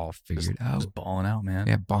it all figured out. Just balling out, man.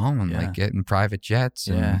 Yeah, balling, like getting private jets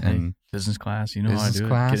and business class. You know business how I do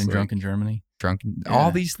class, it. Getting drunk in Germany.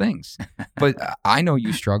 All these things. But I know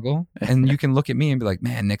you struggle, and you can look at me and be like,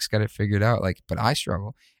 man, Nick's got it figured out. Like, but I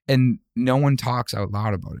struggle, and no one talks out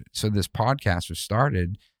loud about it. So this podcast was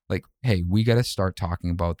started like, hey, we got to start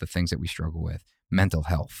talking about the things that we struggle with. Mental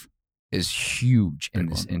health is huge in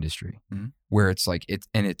this industry, where it's like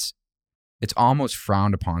it's almost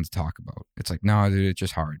frowned upon to talk about. It's like, no, dude, it's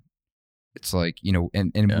just hard. It's like,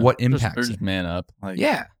 and what impacts just man up. Like,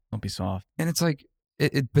 don't be soft. And it's like,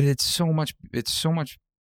 but it's so much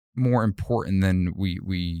more important than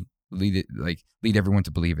we lead everyone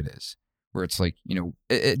to believe it is. Where it's like,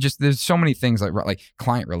 it just, there's so many things like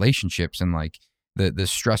client relationships and like the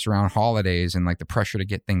stress around holidays and like the pressure to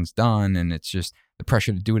get things done. And it's just the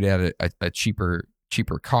pressure to do it at a cheaper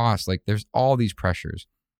cost. Like, there's all these pressures.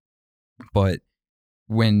 But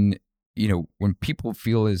when people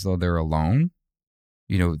feel as though they're alone,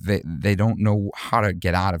 they don't know how to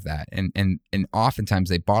get out of that. And oftentimes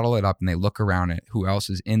they bottle it up and they look around at who else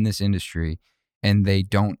is in this industry and they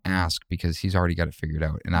don't ask because he's already got it figured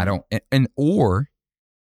out. And I don't, or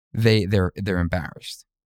they're embarrassed.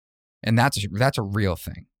 And that's a real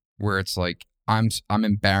thing where it's like, I'm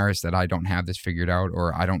embarrassed that I don't have this figured out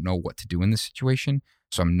or I don't know what to do in this situation.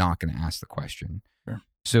 So I'm not going to ask the question. Sure.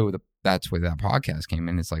 So that's where that podcast came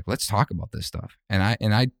in. It's like, let's talk about this stuff. And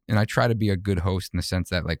I try to be a good host in the sense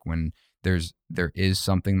that like when there is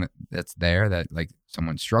something that's there that like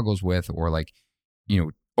someone struggles with or like,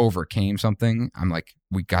 overcame something, I'm like,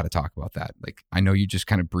 we got to talk about that. Like, I know you just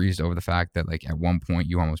kind of breezed over the fact that like at one point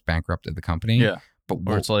you almost bankrupted the company. Yeah.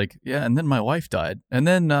 But it's like, and then my wife died. And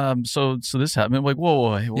then, so this happened. I'm like,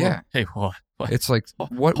 whoa. Yeah. Hey, what? It's like,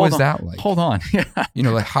 what was that like? Hold on. Yeah.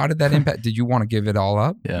 Like, how did that impact? Did you want to give it all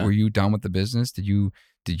up? Yeah. Were you done with the business? Did you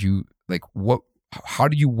like, how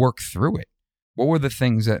did you work through it? What were the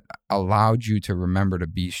things that allowed you to remember to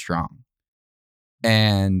be strong?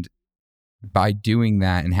 And by doing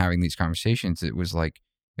that and having these conversations, it was like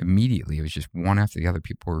immediately, it was just one after the other.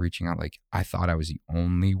 People were reaching out. Like, I thought I was the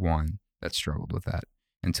only one that struggled with that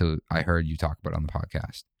until I heard you talk about it on the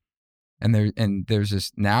podcast. And there's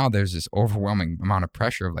this overwhelming amount of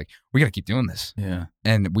pressure of like, we got to keep doing this. Yeah.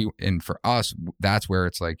 And for us, that's where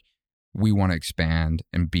it's like, we want to expand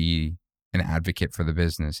and be an advocate for the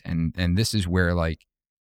business. And this is where like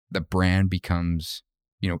the brand becomes,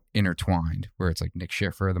 intertwined, where it's like Nick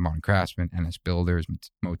Schiffer, the Modern Craftsman, NS Builders,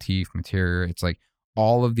 Motif, Materia. It's like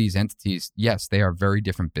all of these entities, yes, they are very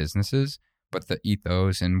different businesses, but the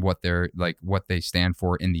ethos and what they stand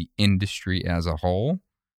for in the industry as a whole,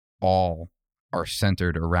 all are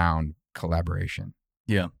centered around collaboration.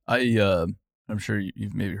 Yeah. I'm sure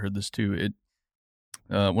you've maybe heard this too.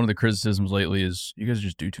 One of the criticisms lately is you guys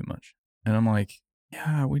just do too much. And I'm like,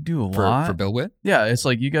 yeah, we do a lot. For BuildWitt? Yeah. It's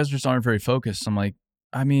like, you guys just aren't very focused. I'm like,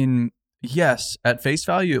 I mean, yes, at face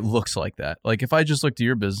value, it looks like that. Like, if I just looked at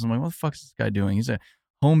your business, I'm like, what the fuck is this guy doing? He's a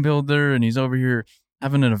home builder and he's over here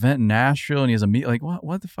having an event in Nashville and he has a meet. Like,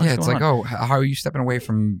 what the fuck? Yeah, it's like, oh, how are you stepping away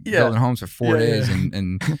from building homes for 4 days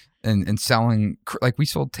and selling? Like, we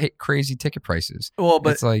sold crazy ticket prices. Well,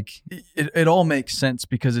 but it's like it all makes sense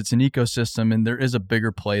because it's an ecosystem and there is a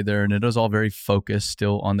bigger play there, and it is all very focused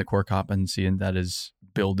still on the core competency, and that is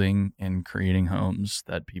building and creating homes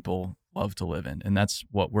that people love to live in, and that's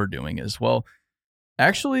what we're doing as well.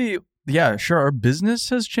 Actually, yeah, sure, our business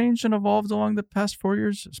has changed and evolved along the past 4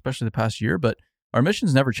 years, especially the past year, but our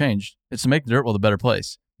mission's never changed. It's to make the dirt world a better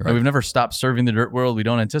place. Right. And we've never stopped serving the dirt world. We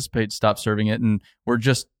don't anticipate stop serving it, and we're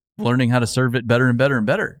just learning how to serve it better and better and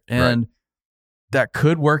better. And that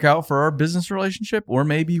could work out for our business relationship, or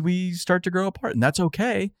maybe we start to grow apart, and that's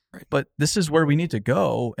okay. Right. But this is where we need to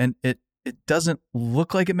go, and it doesn't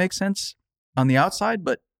look like it makes sense on the outside,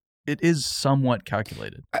 but it is somewhat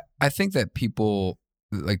calculated. I think that people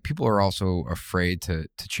are also afraid to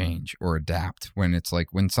change or adapt when it's like,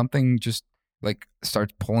 when something just like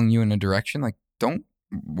starts pulling you in a direction, like,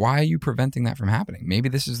 why are you preventing that from happening? Maybe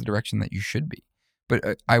this is the direction that you should be.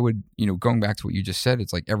 But I would, going back to what you just said,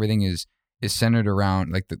 it's like everything is centered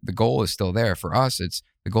around, like, the goal is still there. For us,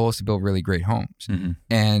 the goal is to build really great homes. Mm-hmm.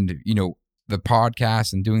 And, the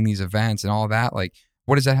podcast and doing these events and all that, like,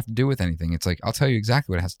 what does that have to do with anything? It's like, I'll tell you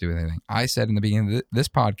exactly what it has to do with anything. I said in the beginning of this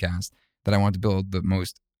podcast that I wanted to build the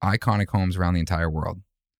most iconic homes around the entire world.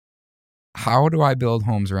 how do I build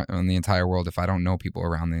homes around the entire world if I don't know people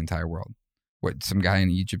around the entire world? What, some guy in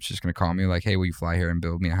Egypt's just going to call me like, hey, will you fly here and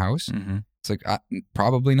build me a house? Mm-hmm. It's like,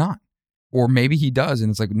 probably not. Or maybe he does, and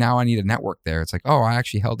it's like, now I need a network there. It's like, oh, I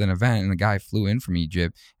actually held an event, and the guy flew in from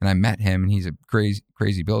Egypt, and I met him, and he's a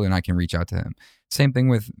crazy builder, and I can reach out to him. Same thing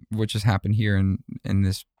with what just happened here in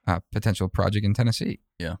this potential project in Tennessee.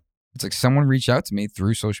 Yeah. It's like someone reached out to me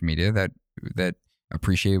through social media that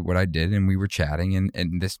appreciated what I did, and we were chatting,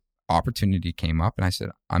 and this opportunity came up, and I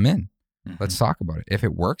said, I'm in. Mm-hmm. Let's talk about it. If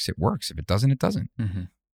it works, it works. If it doesn't, it doesn't. Mm-hmm.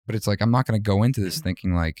 But it's like, I'm not going to go into this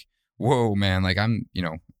thinking like, whoa, man, like I'm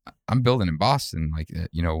building in Boston, like,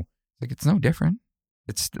 like it's no different.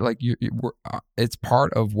 It's like it's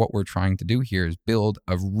part of what we're trying to do here is build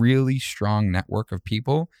a really strong network of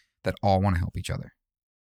people that all want to help each other.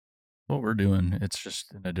 What we're doing, it's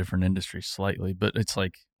just in a different industry slightly, but it's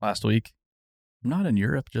like last week, I'm not in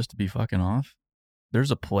Europe just to be fucking off. There's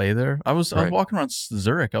a play there. I was walking around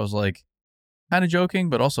Zurich. I was like, kind of joking,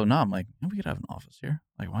 but also not. I'm like, we could have an office here.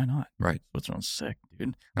 Like, why not? Right. Switzerland's sick,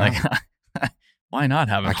 dude. Like, why not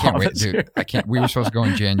have an office? I can't wait, dude. Here? I can't. We were supposed to go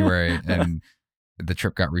in January, and the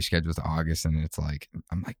trip got rescheduled to August, and it's like,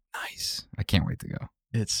 I'm like, nice. I can't wait to go.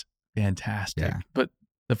 It's fantastic. Yeah. But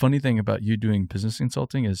the funny thing about you doing business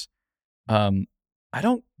consulting is, I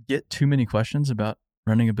don't get too many questions about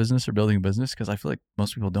running a business or building a business because I feel like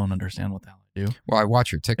most people don't understand what the hell I do. Well, I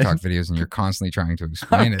watch your TikTok videos and you're constantly trying to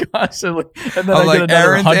explain it. Constantly. And then I'm I get like, another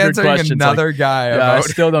Aaron's 100 answering questions. another like, guy yeah, about I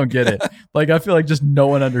still don't get it. Like, I feel like just no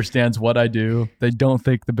one understands what I do. They don't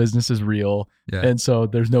think the business is real. Yeah. And so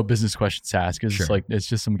there's no business questions to ask because Sure. it's like, it's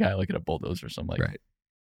just some guy looking at a bulldozer or something. Like,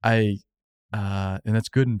 Right. And that's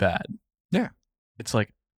good and bad. Yeah. It's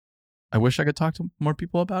like, I wish I could talk to more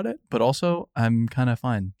people about it, but also I'm kind of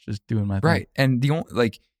fine just doing my thing. Right. And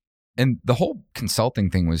and the whole consulting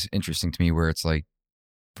thing was interesting to me where it's like,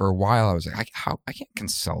 for a while I was like, I can't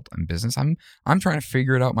consult on business. I'm trying to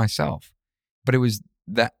figure it out myself. But it was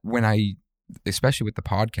that when especially with the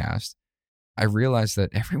podcast, I realized that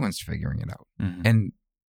everyone's figuring it out. Mm-hmm. And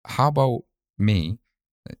how about me,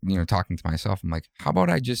 talking to myself, I'm like, how about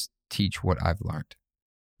I just teach what I've learned?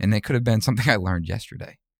 And it could have been something I learned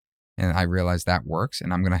yesterday. And I realized that works,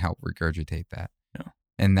 and I'm going to help regurgitate that. Yeah.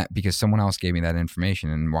 And that because someone else gave me that information.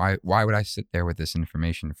 And why would I sit there with this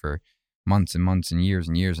information for months and months and years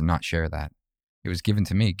and not share that? It was given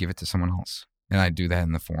to me, give it to someone else. And I do that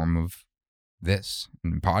in the form of this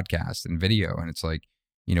and podcast and video. And it's like,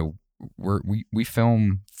 we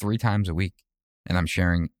film 3 times a week, and I'm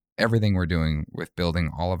sharing everything we're doing with building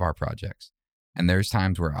all of our projects. And there's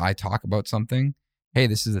times where I talk about something, hey,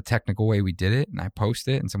 this is the technical way we did it, and I post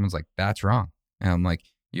it, and someone's like, that's wrong. And I'm like,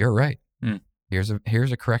 you're right. Here's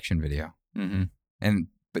a correction video. Mm-hmm. And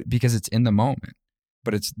but because it's in the moment,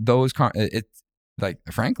 but it's those, it's like,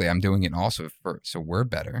 frankly, I'm doing it also so we're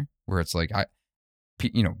better, where it's like,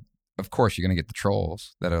 of course you're going to get the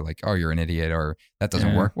trolls that are like, oh, you're an idiot, or that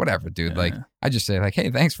doesn't work, whatever, dude. Like, I just say like, hey,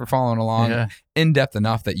 thanks for following along in depth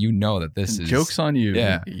enough that you know that this is joke's on you.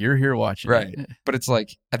 Yeah. You're here watching. Right. But it's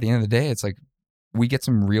like, at the end of the day, it's like, we get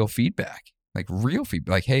some real feedback, like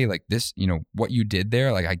hey, like this, what you did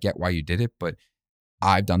there, like I get why you did it, but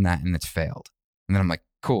I've done that and it's failed. And then I'm like,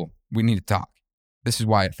 cool, we need to talk. This is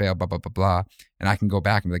why it failed, blah, blah, blah, blah. And I can go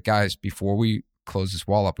back and be like, guys, before we close this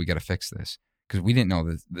wall up, we got to fix this. Because we didn't know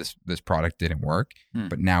that this product didn't work,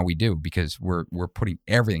 but now we do, because we're putting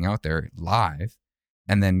everything out there live,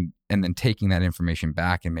 and then taking that information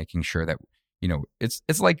back and making sure that, it's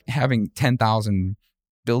like having 10,000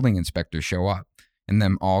 building inspectors show up and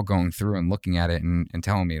them all going through and looking at it and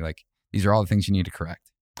telling me like, these are all the things you need to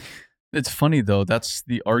correct. It's funny though. That's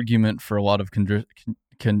the argument for a lot of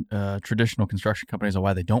traditional construction companies on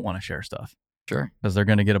why they don't want to share stuff. Sure. Because they're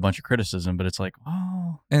going to get a bunch of criticism, but it's like,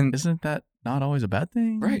 oh, and isn't that not always a bad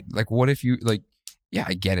thing? Right. Like, what if you like, yeah,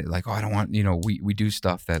 I get it. Like, oh, I don't want, we do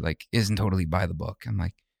stuff that like isn't totally by the book. I'm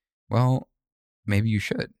like, well, maybe you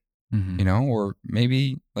should, or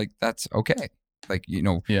maybe like that's okay. Like,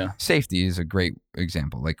 safety is a great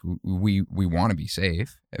example. Like we want to be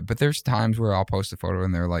safe, but there's times where I'll post a photo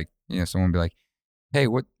and they're like, someone will be like, hey,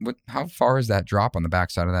 how far is that drop on the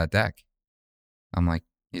backside of that deck? I'm like,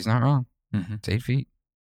 he's not wrong. It's 8 feet.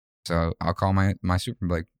 So I'll call my super and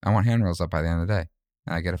be like, I want handrails up by the end of the day.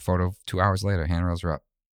 And I get a photo 2 hours later, handrails are up.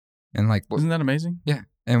 And like, isn't that amazing? Yeah.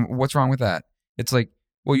 And what's wrong with that? It's like,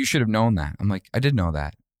 well, you should have known that. I'm like, I did know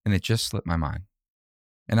that. And it just slipped my mind.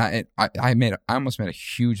 And I almost made a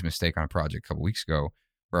huge mistake on a project a couple weeks ago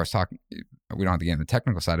where I was talking, we don't have to get into the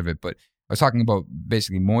technical side of it, but I was talking about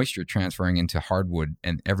basically moisture transferring into hardwood,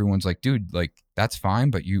 and everyone's like, dude, like that's fine,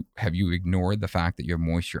 but have you ignored the fact that you have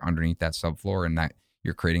moisture underneath that subfloor, and that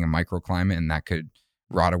you're creating a microclimate and that could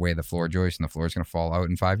rot away the floor joist and the floor is going to fall out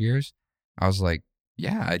in 5 years. I was like,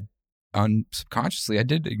 yeah, subconsciously I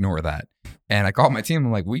did ignore that. And I called my team.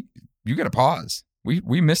 I'm like, you got to pause.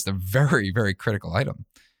 We missed a very, very critical item.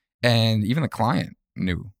 And even the client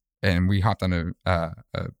knew. And we hopped on a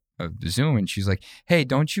Zoom and she's like, hey,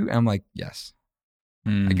 don't you? And I'm like, yes,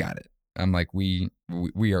 I got it. I'm like, we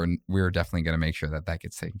are definitely going to make sure that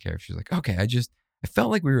gets taken care of. She's like, okay, I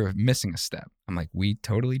felt like we were missing a step. I'm like, we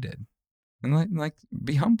totally did. And like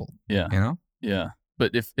be humbled. Yeah. You know? Yeah.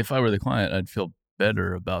 But if I were the client, I'd feel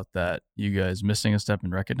better about that. You guys missing a step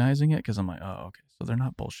and recognizing it. Because I'm like, oh, okay. So they're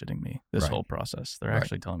not bullshitting me this whole process. They're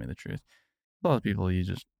actually telling me the truth. A lot of people,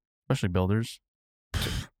 especially builders,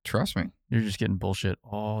 trust me, you're just getting bullshit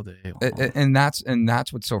all day long. And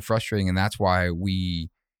that's what's so frustrating. And that's why we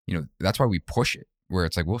push it, where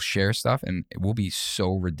it's like, we'll share stuff and it will be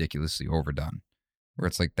so ridiculously overdone, where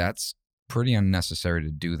it's like, that's pretty unnecessary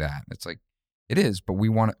to do that. It's like, it is, but we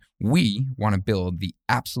want to build the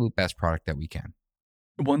absolute best product that we can.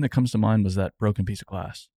 One that comes to mind was that broken piece of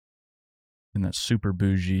glass in that super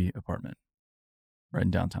bougie apartment right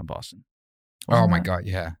in downtown Boston. Oh my God.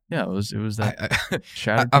 Yeah. Yeah. It was that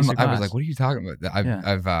shattered piece of glass. I was like, what are you talking about?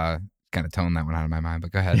 I've kind of toned that one out of my mind,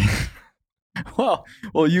 but go ahead. well,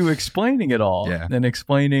 you explaining it all and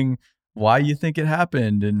explaining why you think it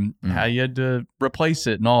happened and how you had to replace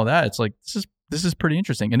it and all that. It's like, this is pretty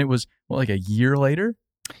interesting. And it was like a year later.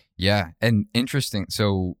 Yeah. And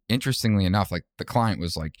interestingly enough, like the client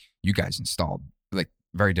was like, you guys installed, like,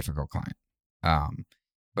 very difficult client.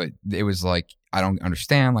 But it was like, I don't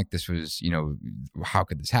understand. Like, this was, how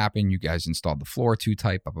could this happen? You guys installed the floor too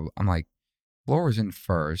tight. Blah, blah, blah. I'm like, floor was in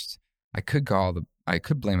first. I could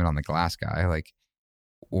blame it on the glass guy. Like,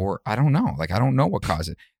 or I don't know. Like, I don't know what caused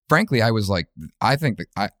it. Frankly, I was like, I think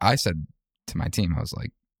that I said to my team, I was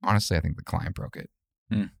like, honestly, I think the client broke it.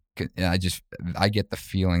 I get the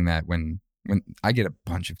feeling that when I get a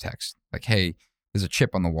bunch of texts like, hey, there's a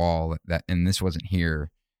chip on the wall and this wasn't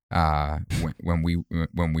here. When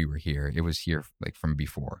we were here, it was here like from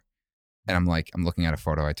before. And I'm looking at a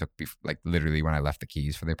photo I took like literally when I left the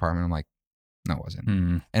keys for the apartment. I'm like, no, it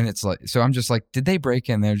wasn't. And it's like, so I'm just like, did they break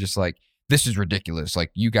in? They're just like, this is ridiculous.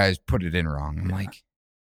 Like, you guys put it in wrong. I'm like,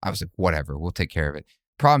 I was like, whatever, we'll take care of it.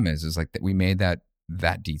 Problem is like that we made that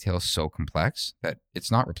detail so complex that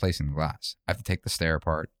it's not replacing the glass. I have to take the stair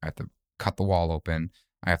apart. I have to cut the wall open.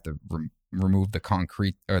 I have to remove the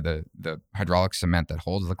concrete or the hydraulic cement that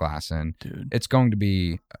holds the glass in. Dude. It's going to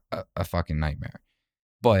be a fucking nightmare.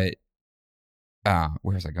 But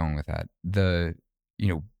where's I going with that?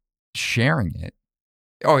 Sharing it.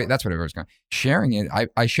 Oh, that's what I was going. Sharing it.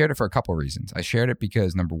 I shared it for a couple of reasons. I shared it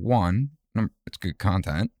because number one, it's good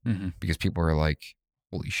content because people are like,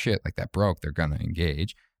 holy shit, like that broke. They're going to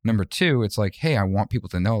engage. Number two, it's like, hey, I want people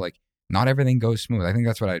to know, like, not everything goes smooth. I think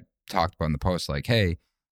that's what I talked about in the post. Like, hey,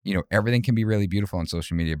 everything can be really beautiful on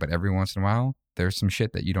social media, but every once in a while, there's some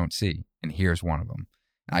shit that you don't see. And here's one of them.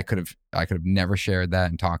 And I could have never shared that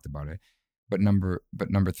and talked about it. But number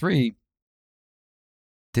three,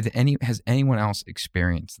 has anyone else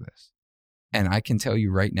experienced this? And I can tell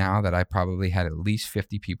you right now that I probably had at least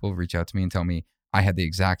 50 people reach out to me and tell me I had the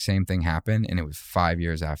exact same thing happen. And it was 5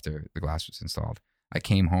 years after the glass was installed. I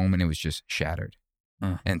came home and it was just shattered.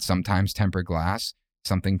 And sometimes tempered glass,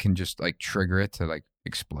 something can just like trigger it to like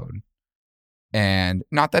explode. And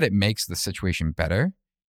not that it makes the situation better,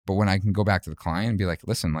 but when I can go back to the client and be like,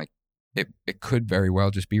 listen, like it could very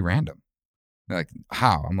well just be random. They're like,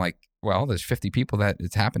 how? I'm like, well, there's 50 people that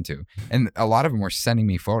it's happened to. And a lot of them were sending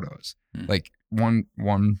me photos. Like one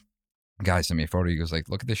guy sent me a photo. He goes like,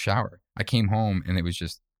 look at this shower. I came home and it was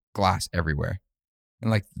just glass everywhere. And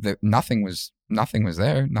like nothing was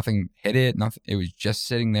there. Nothing hit it. Nothing. It was just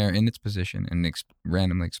sitting there in its position and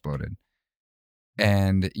randomly exploded.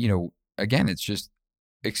 And, again, it's just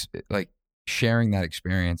like sharing that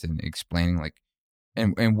experience and explaining like,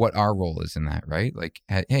 and what our role is in that, right? Like,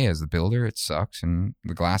 hey, as the builder, it sucks. And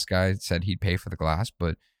the glass guy said he'd pay for the glass,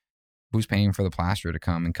 but who's paying for the plasterer to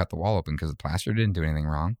come and cut the wall open? Because the plasterer didn't do anything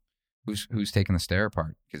wrong. Who's taking the stair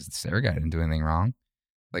apart? Because the stair guy didn't do anything wrong.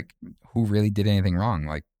 Like, who really did anything wrong?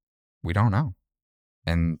 Like, we don't know.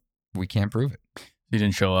 And we can't prove it. He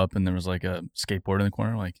didn't show up and there was like a skateboard in the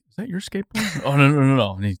corner. Like, is that your skateboard? Oh,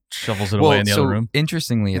 no. And he shovels it away in the other room.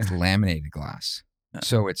 Interestingly, it's laminated glass.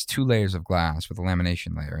 So it's 2 layers of glass with a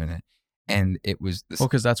lamination layer in it. And it was...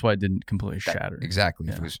 because that's why it didn't completely shatter. Exactly.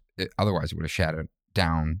 Yeah. Otherwise, it would have shattered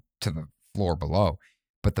down to the floor below.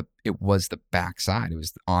 But it was the back side. It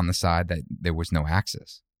was on the side that there was no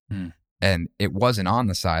access. And it wasn't on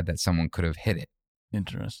the side that someone could have hit it.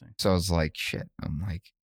 Interesting. So I was like, shit. I'm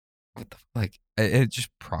like, what the like? It just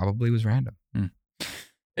probably was random.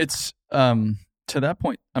 It's to that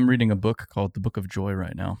point. I'm reading a book called The Book of Joy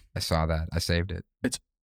right now. I saw that. I saved it. It's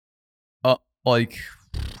like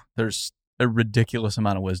there's a ridiculous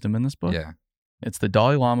amount of wisdom in this book. Yeah. It's the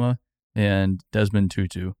Dalai Lama and Desmond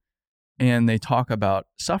Tutu, and they talk about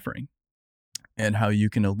suffering and how you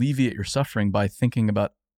can alleviate your suffering by thinking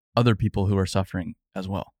about other people who are suffering as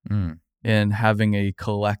well. And having a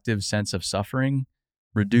collective sense of suffering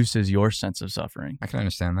reduces your sense of suffering. I can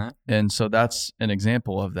understand that. And so that's an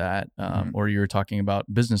example of that. Or you were talking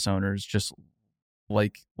about business owners just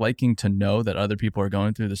liking to know that other people are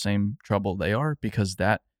going through the same trouble they are, because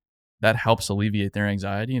that helps alleviate their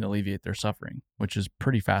anxiety and alleviate their suffering, which is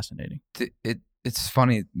pretty fascinating. It's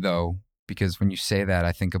funny though, because when you say that,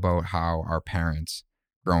 I think about how our parents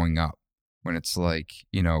growing up, when it's like,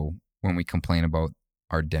 when we complain about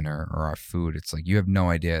our dinner or our food, it's like, you have no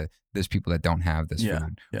idea there's people that don't have this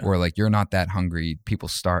food, or like, you're not that hungry. People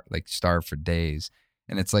starve for days.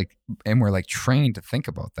 And it's like, and we're like trained to think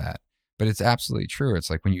about that, but it's absolutely true. It's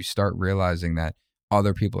like when you start realizing that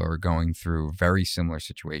other people are going through very similar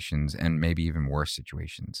situations and maybe even worse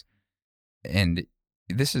situations. And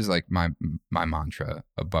this is like my mantra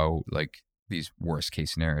about like these worst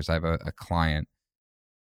case scenarios. I have a client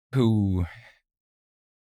who,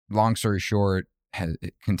 long story short,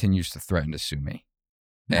 continues to threaten to sue me.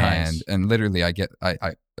 Nice. And literally I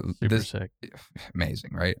Super sick.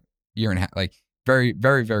 Amazing, right? Year and a half, like very,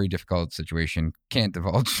 very, very difficult situation. Can't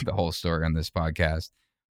divulge the whole story on this podcast,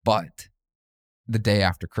 but the day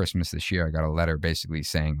after Christmas this year, I got a letter basically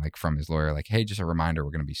saying, like, from his lawyer, like, hey, just a reminder,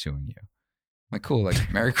 we're going to be suing you. I'm like, cool,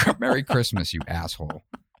 like, Merry Christmas, you asshole.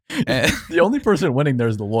 And the only person winning there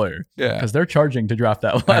is the lawyer. Yeah. Because they're charging to draft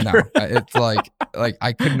that letter. I know. It's like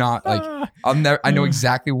I could not, like, I know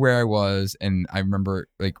exactly where I was. And I remember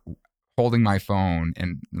like holding my phone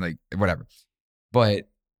and like whatever. But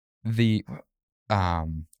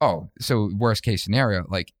so worst case scenario,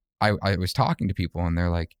 like I was talking to people and they're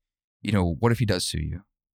like, what if he does sue you?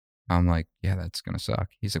 I'm like, yeah, that's going to suck.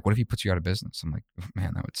 He's like, what if he puts you out of business? I'm like,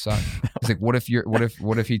 man, that would suck. He's like, what if he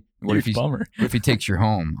takes your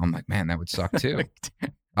home? I'm like, man, that would suck too.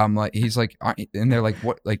 I'm like, he's like, and they're like,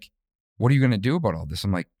 what are you going to do about all this?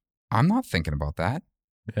 I'm like, I'm not thinking about that.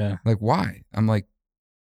 Yeah. Like, why? I'm like,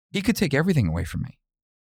 he could take everything away from me.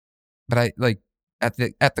 But I like at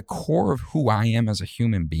the core of who I am as a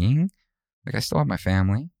human being, like I still have my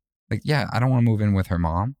family. Like, yeah, I don't want to move in with her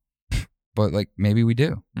mom. But like maybe we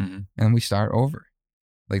do, and we start over.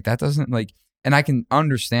 Like that doesn't like, and I can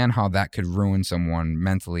understand how that could ruin someone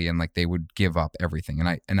mentally, and like they would give up everything.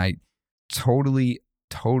 And I totally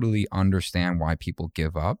understand why people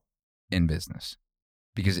give up in business,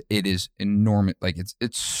 because it is enormous. Like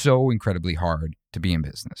it's so incredibly hard to be in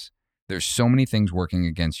business. There's so many things working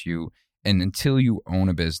against you, and until you own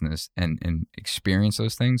a business and experience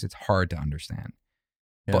those things, it's hard to understand.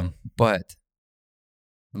 Yeah. But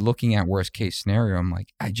looking at worst case scenario, I'm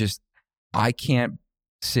like, I can't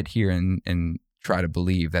sit here and try to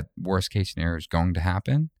believe that worst case scenario is going to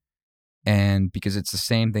happen. And because it's the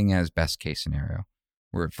same thing as best case scenario,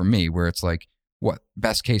 where it's like, what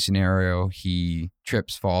best case scenario, he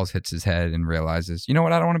trips, falls, hits his head and realizes, you know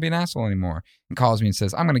what, I don't want to be an asshole anymore, and calls me and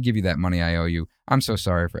says, I'm going to give you that money I owe you. I'm so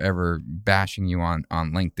sorry for ever bashing you on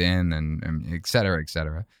LinkedIn and et cetera, et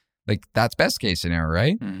cetera. Like that's best case scenario,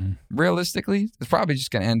 right? Realistically, it's probably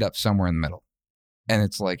just going to end up somewhere in the middle. And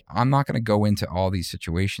it's like, I'm not going to go into all these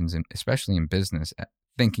situations, and especially in business,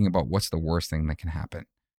 thinking about what's the worst thing that can happen.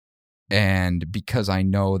 And because I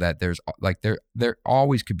know that there's like, there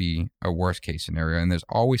always could be a worst case scenario, and there's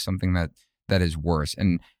always something that is worse.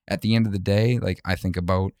 And at the end of the day, like I think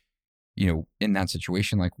about, in that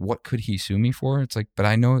situation, like what could he sue me for? It's like, but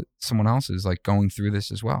I know someone else is like going through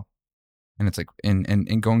this as well. And it's like,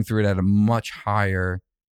 and going through it at a much higher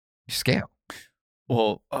scale.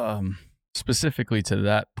 Well, specifically to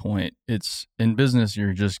that point, it's in business,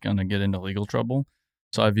 you're just going to get into legal trouble.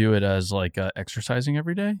 So I view it as like exercising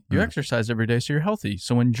every day. You exercise every day, so you're healthy.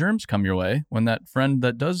 So when germs come your way, when that friend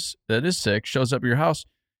that is sick shows up at your house,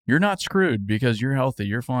 you're not screwed because you're healthy.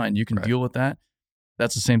 You're fine. You can deal with that.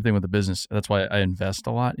 That's the same thing with the business. That's why I invest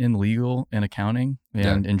a lot in legal and accounting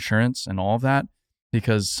and insurance and all of that.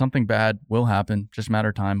 Because something bad will happen, just a matter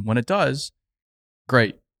of time. When it does,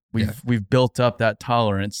 great. We've built up that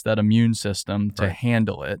tolerance, that immune system to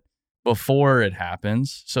handle it before it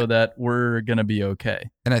happens, so that we're going to be okay.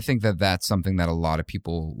 And I think that that's something that a lot of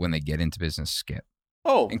people, when they get into business, skip.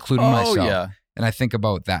 Including myself. Yeah. And I think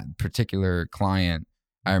about that particular client.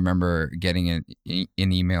 I remember getting an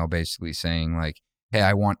email basically saying like, hey,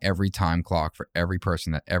 I want every time clock for every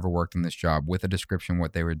person that ever worked on this job with a description of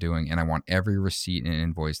what they were doing, and I want every receipt and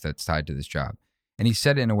invoice that's tied to this job. And he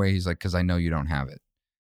said it in a way, he's like, because I know you don't have it.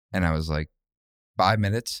 And I was like, 5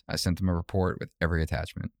 minutes, I sent him a report with every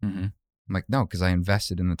attachment. Mm-hmm. I'm like, no, because I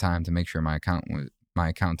invested in the time to make sure my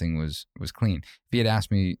accounting was clean. If he had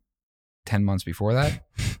asked me 10 months before that,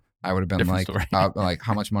 I would have been like,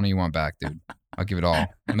 how much money you want back, dude? I'll give it all.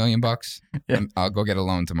 $1 million bucks. Yeah. I'll go get a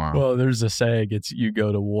loan tomorrow. Well, there's a saying, it's you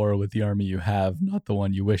go to war with the army you have, not the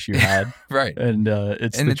one you wish you had. Right. And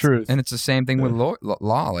it's the truth. And it's the same thing with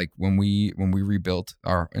law. Like when we rebuilt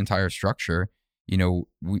our entire structure, you know,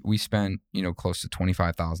 we spent, you know, close to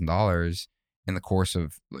 $25,000 in the course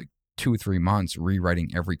of like 2 or 3 months rewriting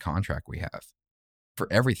every contract we have for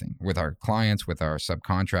everything with our clients, with our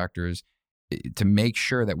subcontractors, to make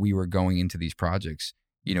sure that we were going into these projects,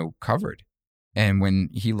 you know, covered. And when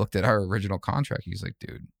he looked at our original contract, he's like,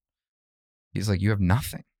 dude, he's like, you have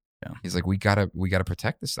nothing. Yeah. He's like, we gotta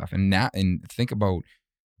protect this stuff. And think about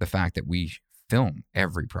the fact that we film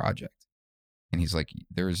every project. And he's like,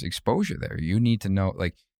 there's exposure there. You need to know,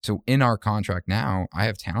 like, so in our contract now, I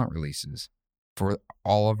have talent releases for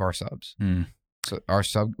all of our subs. So our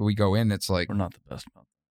sub, we go in, it's like, we're not the best.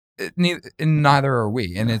 Neither are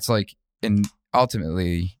we. And it's like, and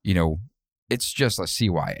ultimately, you know, it's just a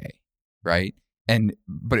CYA, right?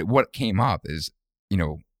 But what came up is, you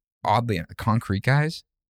know, oddly, the concrete guys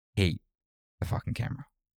hate the fucking camera.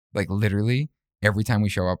 Like literally every time we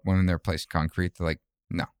show up when they're placing concrete, they're like,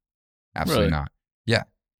 no, absolutely not. Yeah.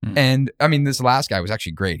 And I mean, this last guy was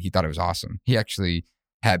actually great. He thought it was awesome. He actually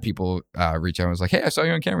had people reach out and was like, hey, I saw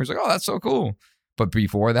you on camera. He's like, oh, that's so cool. But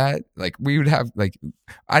before that, like we had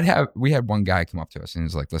one guy come up to us and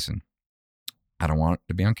he's like, listen, I don't want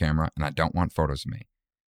to be on camera and I don't want photos of me.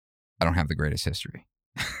 I don't have the greatest history.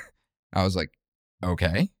 I was like,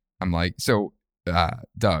 okay. I'm like, so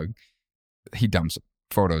Doug, he dumps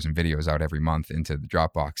photos and videos out every month into the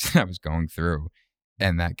Dropbox I was going through.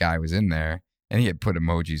 And that guy was in there and he had put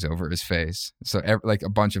emojis over his face. So like a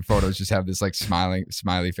bunch of photos just have this like smiley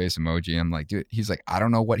face emoji. And I'm like, dude, he's like, I don't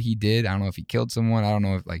know what he did. I don't know if he killed someone. I don't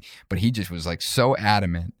know if but he just was like so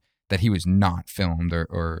adamant that he was not filmed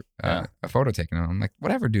or a photo taken. And I'm like,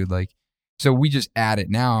 whatever, dude. Like, so we just add it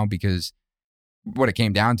now because what it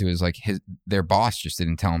came down to is like their boss just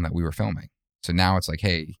didn't tell him that we were filming. So now it's like,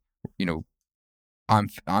 hey, you know,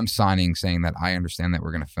 I'm signing saying that I understand that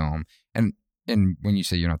we're going to film. And when you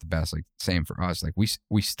say you're not the best, like same for us, like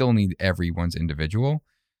we still need everyone's individual.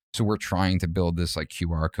 So we're trying to build this like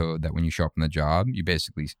QR code that when you show up on the job, you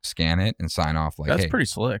basically scan it and sign off like, that's hey, pretty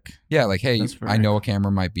slick. Yeah. Like, hey, I know a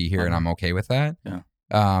camera might be here and I'm okay with that. Yeah.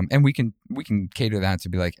 And we can cater that to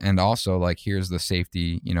be like, and also like, here's the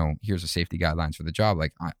safety, you know, here's the safety guidelines for the job.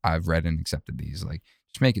 Like I've read and accepted these, like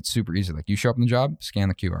just make it super easy. Like you show up on the job, scan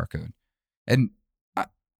the QR code. And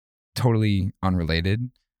totally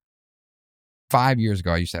unrelated. 5 years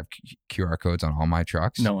ago, I used to have QR codes on all my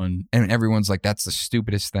trucks. And everyone's like, that's the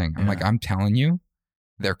stupidest thing. I'm like, I'm telling you,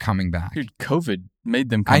 they're coming back. Dude, COVID made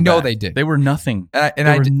them come I know back. they did. They were nothing.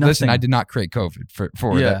 Listen, I did not create COVID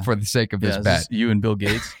for the sake of this bet. You and Bill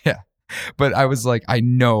Gates? Yeah. But I was like, I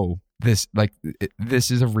know this, like, this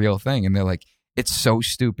is a real thing. And they're like, it's so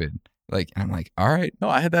stupid. Like, and I'm like, all right. No,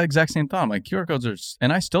 I had that exact same thought. I'm like, QR codes are,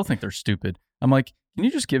 and I still think they're stupid. I'm like, can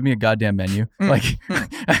you just give me a goddamn menu? Like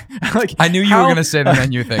I knew you were going to say the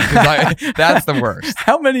menu thing because that's the worst.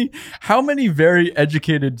 How many very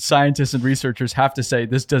educated scientists and researchers have to say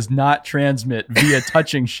this does not transmit via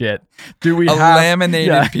touching shit? Do we have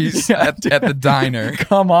laminated piece at the diner?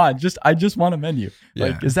 Come on, I just want a menu.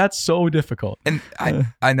 Like, is that so difficult? And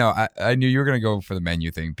I know I knew you were going to go for the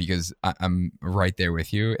menu thing because I'm right there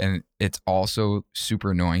with you, and it's also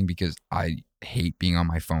super annoying because I hate being on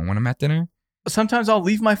my phone when I'm at dinner. Sometimes I'll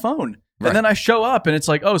leave my phone and then I show up and it's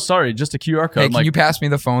like, oh, sorry, just a QR code. Hey, can you pass me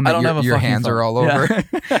the phone that your hands phone. Are all over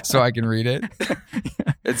so I can read it?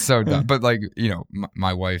 It's so dumb. But like, you know,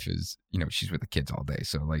 my wife is, you know, she's with the kids all day.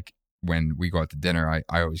 So like when we go out to dinner,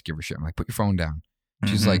 I always give her shit. I'm like, put your phone down.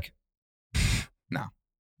 She's like, no.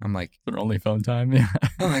 I'm like, their only phone time. Yeah.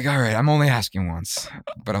 I'm like, all right, I'm only asking once.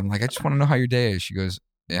 But I'm like, I just want to know how your day is. She goes,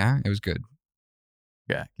 yeah, it was good.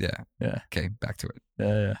 Yeah. Okay, back to it.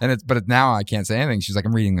 Yeah. And but now I can't say anything. She's like,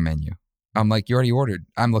 I'm reading the menu. I'm like, you already ordered.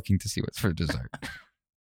 I'm looking to see what's for dessert.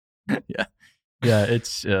 Yeah.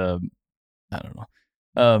 It's I don't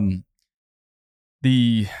know.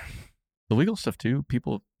 The legal stuff too.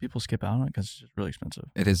 People skip out on it because it's just really expensive.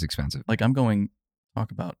 It is expensive. Like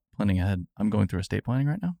talk about planning ahead. I'm going through estate planning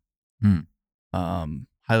right now.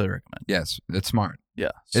 Highly recommend. Yes, it's smart.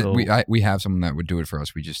 Yeah. So we have someone that would do it for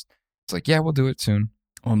us. It's like, yeah, we'll do it soon.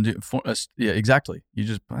 Yeah, exactly. You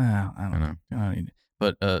just I don't know.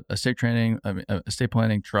 But estate training, estate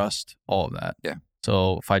planning, trust, all of that. Yeah.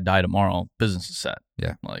 So if I die tomorrow, business is set.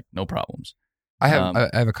 Yeah. Like no problems. I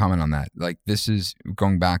have a comment on that. Like this is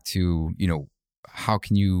going back to, how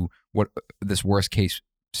can you, what this worst case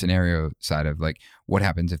scenario side of like, what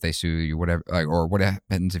happens if they sue you, whatever, like, or what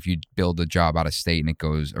happens if you build a job out of state and it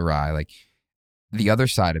goes awry? Like the other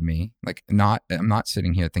side of me, like I'm not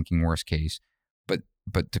sitting here thinking worst case,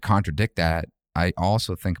 but to contradict that, I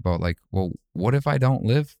also think about like, well, what if I don't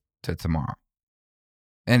live to tomorrow?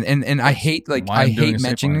 And I hate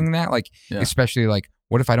mentioning that, like, especially like,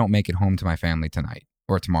 what if I don't make it home to my family tonight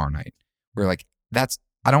or tomorrow night? We're like,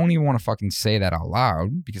 I don't even want to fucking say that out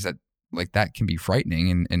loud because that can be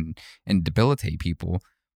frightening and debilitate people.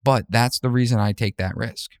 But that's the reason I take that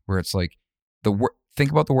risk, where it's like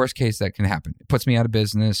think about the worst case that can happen. It puts me out of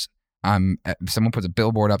business. Someone puts a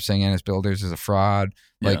billboard up saying Ennis Builders is a fraud.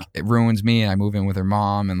 Like it ruins me and I move in with her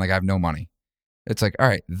mom and like I have no money. It's like, all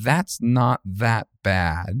right, that's not that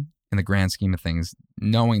bad in the grand scheme of things,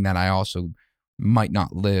 knowing that I also might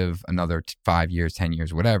not live another 5 years, 10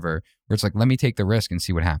 years, whatever, where it's like, let me take the risk and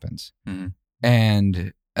see what happens. Mm-hmm.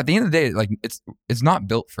 And at the end of the day, like it's not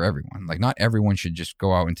built for everyone. Like not everyone should just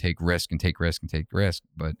go out and take risk and take risk and take risk.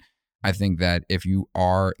 But I think that if you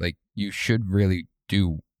are like, you should really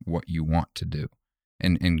do what you want to do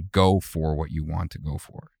and go for what you want to go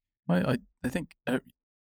for. I think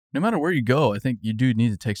no matter where you go, I think you do need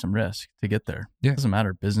to take some risk to get there. Yeah. It doesn't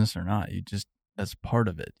matter business or not. You just, that's part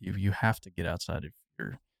of it. You have to get outside of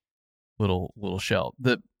your little shell.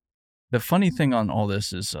 The funny thing on all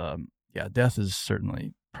this is, death is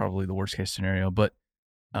certainly probably the worst case scenario, but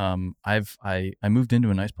I moved into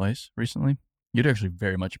a nice place recently. You'd actually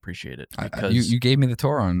very much appreciate it because you gave me the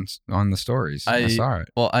tour on the stories. I saw it.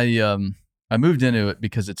 Well, I moved into it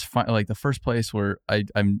because it's like the first place where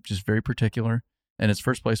I'm just very particular, and it's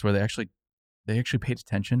first place where they actually paid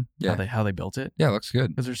attention how they built it. Yeah, it looks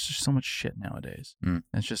good because there's just so much shit nowadays. And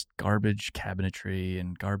it's just garbage cabinetry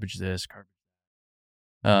and garbage this, garbage.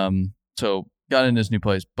 So got in this new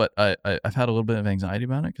place, but I've had a little bit of anxiety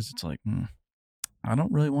about it because it's like I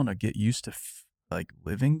don't really want to get used to like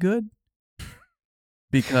living good.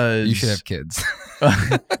 Because you should have kids.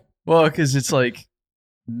 Well, because it's like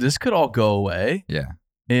this could all go away. Yeah.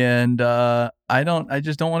 And I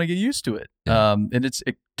just don't want to get used to it. Yeah. And it's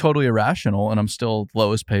totally irrational, and I'm still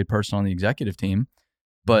lowest paid person on the executive team.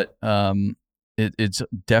 But it's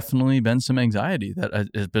definitely been some anxiety that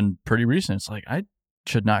has been pretty recent. It's like I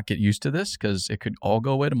should not get used to this because it could all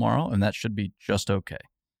go away tomorrow, and that should be just okay.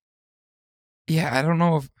 Yeah, I don't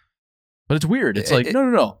know if. But it's weird. It's like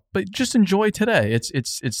no. But just enjoy today. It's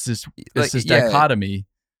this dichotomy.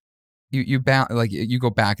 You go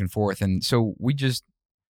back and forth, and so we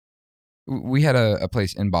had a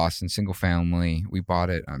place in Boston, single family. We bought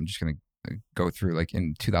it. I'm just gonna go through like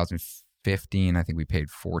in 2015. I think we paid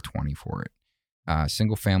 $420 for it.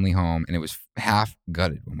 Single family home, and it was half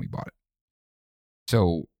gutted when we bought it.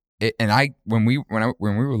 So when we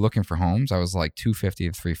were looking for homes, I was like $250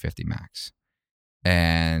 to $350 max.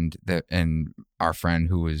 And our friend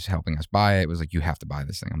who was helping us buy it was like, you have to buy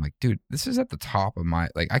this thing. I'm like, dude, this is at the top of my,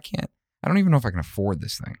 like, I don't even know if I can afford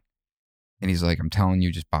this thing. And he's like, I'm telling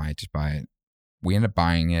you, just buy it. We ended up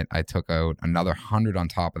buying it. I took out another $100 on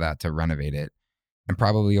top of that to renovate it. And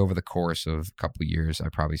probably over the course of a couple of years, I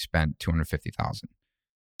probably spent $250,000.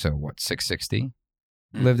 So what, $660?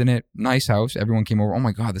 Lived in it. Nice house. Everyone came over. Oh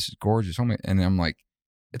my God, this is gorgeous. And I'm like,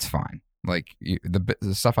 it's fine. Like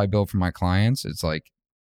the stuff I build for my clients, it's like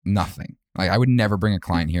nothing. Like I would never bring a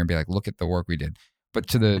client here and be like, look at the work we did. But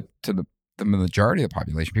to the majority of the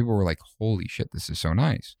population, people were like, holy shit, this is so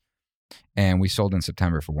nice. And we sold in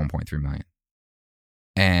September for $1.3 million.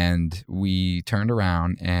 And we turned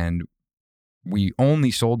around and we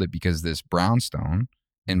only sold it because this brownstone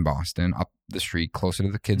in Boston, up the street, closer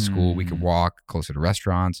to the kids' school, we could walk, closer to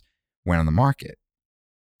restaurants, went on the market.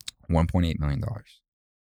 $1.8 million.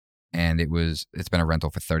 And it's been a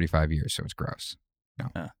rental for 35 years, so it's gross.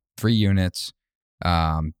 3 units,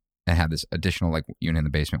 and had this additional like unit in the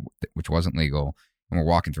basement, which wasn't legal. And we're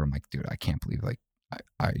walking through. I'm like, dude, I can't believe like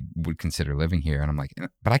I would consider living here. And I'm like,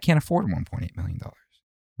 but I can't afford $1.8 million,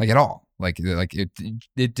 like at all. Like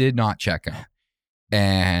it did not check out.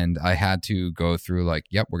 And I had to go through like,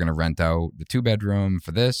 yep, we're gonna rent out the 2-bedroom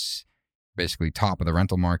for this, basically top of the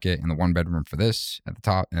rental market, and the 1-bedroom for this at the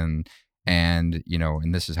top, and and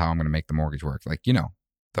this is how I'm going to make the mortgage work. Like,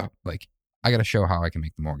 I got to show how I can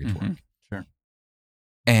make the mortgage work. Sure.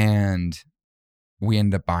 And we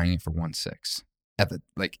ended up buying it for $1.6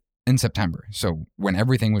 in September. So when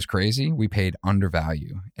everything was crazy, we paid under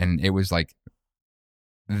value, and it was like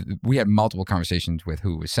we had multiple conversations with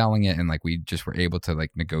who was selling it, and like we just were able to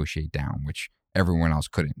like negotiate down, which everyone else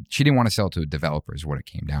couldn't. She didn't want to sell it to a developer is what it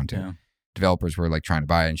came down to. Yeah. Developers were like trying to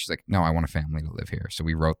buy it, and she's like, no, I want a family to live here. So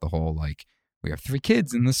we wrote the whole like, we have 3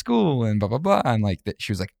 kids in the school and blah blah blah, and like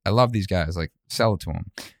she was like, I love these guys, like sell it to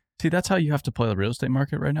them. See, that's how you have to play the real estate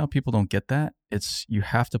market right now. People don't get that. It's you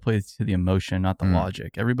have to play to the emotion, not the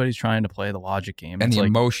logic. Everybody's trying to play the logic game. And it's the like,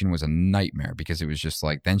 emotion was a nightmare because it was just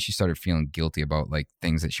like, then she started feeling guilty about like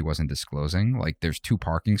things that she wasn't disclosing. Like there's 2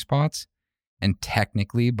 parking spots, and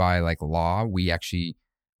technically by like law, we actually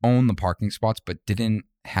own the parking spots, but didn't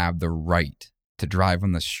have the right to drive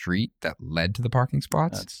on the street that led to the parking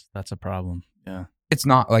spots. That's a problem. Yeah. It's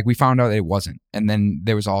not like we found out it wasn't. And then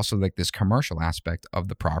there was also like this commercial aspect of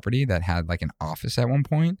the property that had like an office at one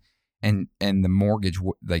point, and the mortgage,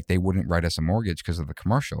 like they wouldn't write us a mortgage because of the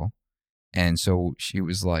commercial. And so she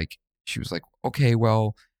was like, okay,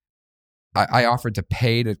 well, I offered to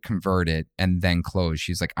pay to convert it and then close.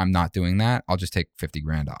 She's like, I'm not doing that. I'll just take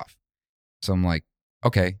 $50,000 off. So I'm like,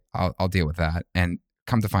 okay, I'll deal with that. And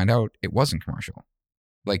come to find out, it wasn't commercial.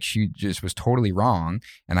 Like she just was totally wrong.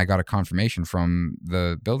 And I got a confirmation from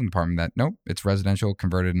the building department that, nope, it's residential,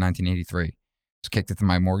 converted in 1983. Just kicked it to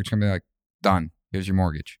my mortgage company, like, done. Here's your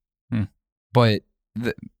mortgage. But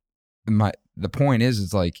the point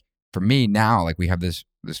is like, for me now, like we have this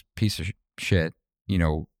piece of shit, you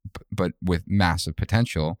know, but with massive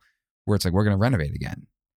potential where it's like, we're going to renovate again.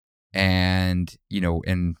 And, you know,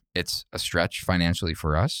 and it's a stretch financially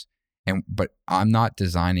for us. But I'm not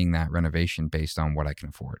designing that renovation based on what I can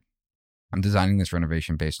afford. I'm designing this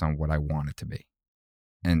renovation based on what I want it to be.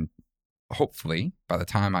 And hopefully by the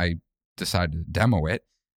time I decide to demo it,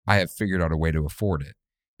 I have figured out a way to afford it.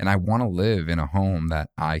 And I want to live in a home that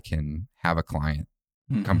I can have a client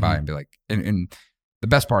come by and be like, and the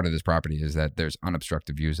best part of this property is that there's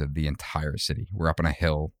unobstructed views of the entire city. We're up on a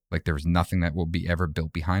hill. Like there's nothing that will be ever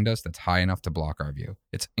built behind us that's high enough to block our view.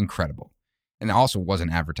 It's incredible. And it also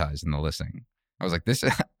wasn't advertised in the listing. I was like, that's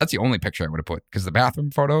the only picture I would have put because the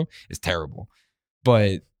bathroom photo is terrible.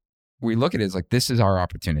 But we look at it as like, this is our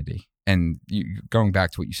opportunity. And going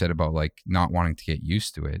back to what you said about like not wanting to get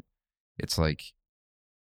used to it, it's like,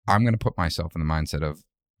 I'm going to put myself in the mindset of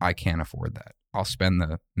I can't afford that. I'll spend the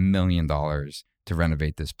 $1 million to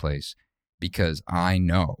renovate this place because I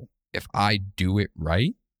know if I do it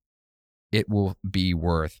right, it will be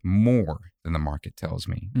worth more than the market tells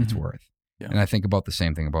me it's worth. Yeah. And I think about the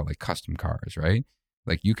same thing about like custom cars, right?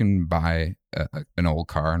 Like you can buy an old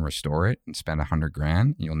car and restore it and spend $100,000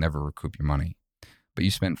 and you'll never recoup your money. But you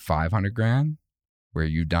spend $500,000 where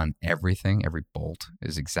you've done everything, every bolt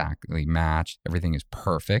is exactly matched, everything is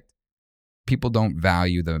perfect. People don't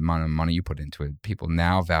value the amount of money you put into it. People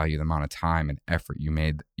now value the amount of time and effort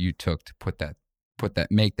you took to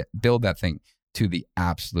build that thing to the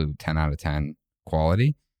absolute 10 out of 10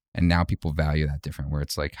 quality. And now people value that different, where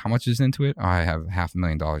it's like, how much is into it? Oh, I have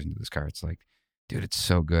 $500,000 into this car. It's like, dude, it's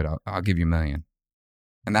so good. I'll give you $1 million.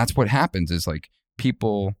 And that's what happens is like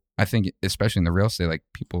people, I think, especially in the real estate, like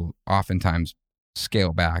people oftentimes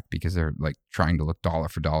scale back because they're like trying to look dollar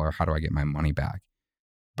for dollar. How do I get my money back?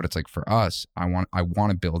 But it's like for us, I want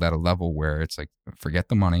to build at a level where it's like, forget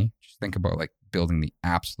the money. Just think about like building the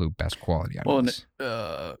absolute best quality out of this.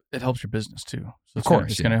 And it helps your business too. So of course,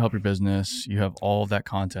 it's going to help your business. You have all of that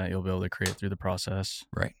content you'll be able to create through the process.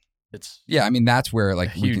 Right. It's I mean, that's where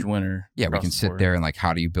like a huge winner. Yeah, we can sit there and like,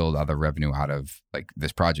 how do you build other revenue out of like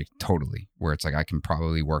this project? Totally. Where it's like, I can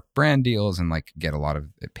probably work brand deals and like get a lot of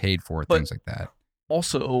it paid for, things like that.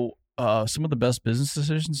 Also, some of the best business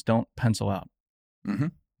decisions don't pencil out.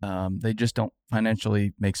 They just don't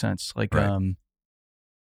financially make sense. Like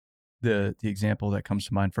the example that comes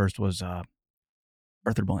to mind first was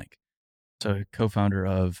Arthur Blank, so co-founder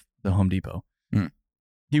of the Home Depot.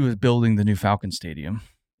 He was building the new Falcon Stadium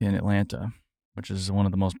in Atlanta, which is one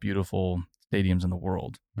of the most beautiful stadiums in the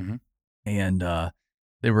world. And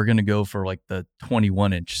they were going to go for like the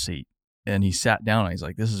 21-inch seat. And he sat down and he's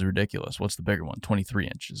like, this is ridiculous. What's the bigger one? 23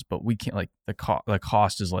 inches. But we can't, like, the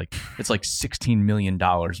cost is like, it's like $16 million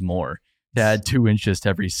more to add 2 inches to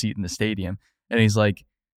every seat in the stadium. And he's like,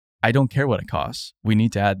 I don't care what it costs. We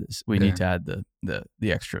need to add this. We need to add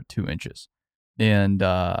the extra 2 inches. And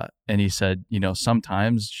he said, you know,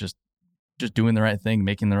 sometimes just doing the right thing,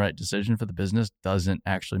 making the right decision for the business doesn't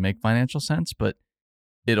actually make financial sense, but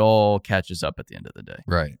it all catches up at the end of the day.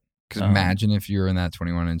 Right. Because imagine if you're in that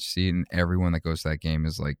 21-inch seat and everyone that goes to that game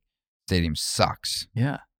is like, stadium sucks.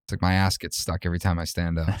 Yeah. It's like my ass gets stuck every time I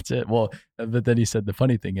stand up. That's it. Well, but then he said the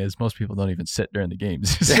funny thing is most people don't even sit during the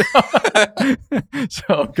games.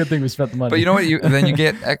 So good thing we spent the money. But you know what? Then you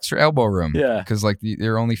get extra elbow room. Yeah. Because like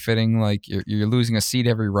you're only fitting like you're losing a seat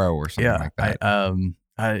every row or something like that.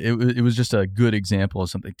 It was just a good example of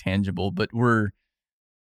something tangible. But we're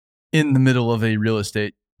in the middle of a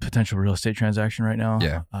potential real estate transaction right now.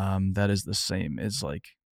 Yeah. That is the same. It's like,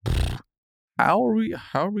 how are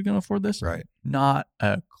we going to afford this? Right. Not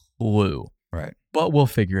a clue. Right. But we'll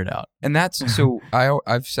figure it out. And that's so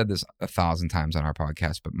I've said this 1,000 times on our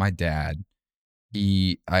podcast, but my dad,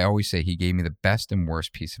 I always say he gave me the best and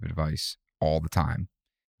worst piece of advice all the time.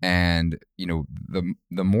 And, you know,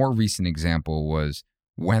 the more recent example was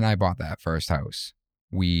when I bought that first house.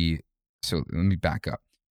 So let me back up.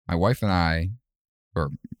 My wife and I,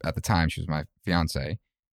 or at the time she was my fiance,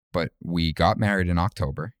 but we got married in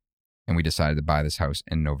October and we decided to buy this house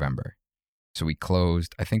in November. So we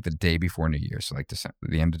closed, I think, the day before New Year's, so like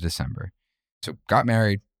the end of December. So got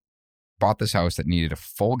married, bought this house that needed a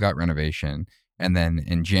full gut renovation, and then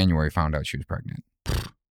in January found out she was pregnant.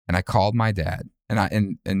 And I called my dad,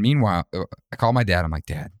 and meanwhile, I called my dad. I'm like,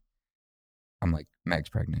 Dad, Meg's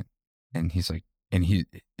pregnant, and he's like, and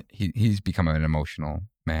he's become an emotional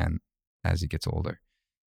man as he gets older.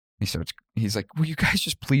 He's like, will you guys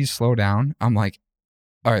just please slow down? I'm like,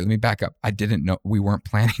 all right, let me back up. I didn't know, we weren't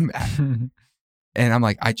planning that. And I'm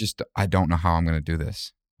like, I don't know how I'm going to do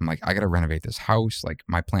this. I'm like, I got to renovate this house. Like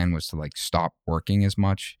my plan was to like stop working as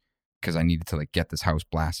much because I needed to like get this house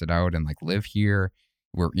blasted out and like live here.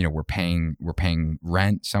 We're paying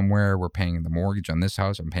rent somewhere. We're paying the mortgage on this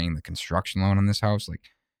house. I'm paying the construction loan on this house. Like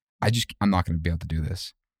I'm not going to be able to do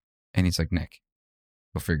this. And he's like, Nick,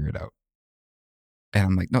 we'll figure it out. And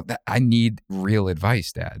I'm like, no, I need real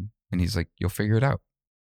advice, Dad. And he's like, you'll figure it out.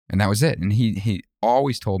 And that was it. And he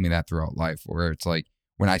always told me that throughout life, where it's like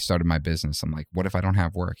when I started my business, I'm like, what if I don't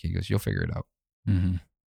have work? He goes, you'll figure it out. Mm-hmm.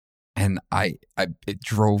 And it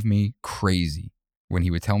drove me crazy when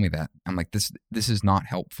he would tell me that. I'm like, this is not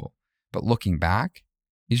helpful. But looking back,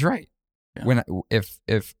 he's right. Yeah.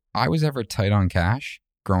 If I was ever tight on cash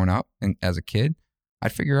growing up and as a kid,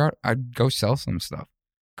 I'd go sell some stuff,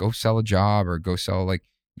 go sell a job, or go sell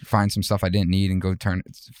find some stuff I didn't need and go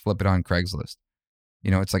flip it on Craigslist. You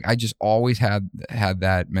know, it's like I just always had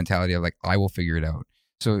that mentality of like, I will figure it out.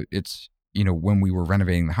 So it's, you know, when we were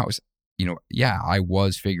renovating the house, you know, yeah, I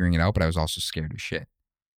was figuring it out, but I was also scared as shit.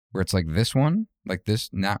 Where it's like this one, like this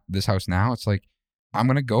house now, it's like, I'm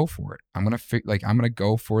going to go for it. I'm going to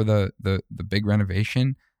go for the big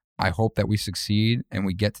renovation. I hope that we succeed and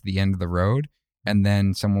we get to the end of the road. And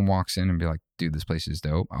then someone walks in and be like, dude, this place is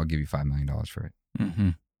dope. I'll give you $5 million for it. Mm-hmm.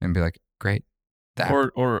 And be like, great.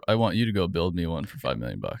 Or I want you to go build me one for $5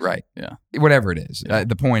 million. Right. Yeah. Whatever it is. Yeah.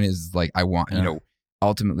 The point is like, I want, you know,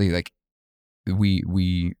 ultimately like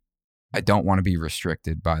I don't want to be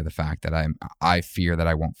restricted by the fact that I fear that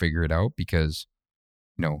I won't figure it out because,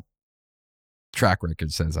 you know, track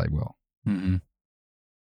record says I will. Mm-hmm.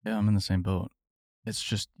 Yeah. I'm in the same boat. It's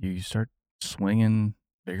just, you start swinging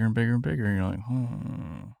bigger and bigger and bigger. And you're like,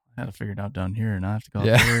 I had to figure it out down here and I have to go up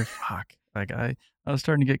there. Fuck. Like I was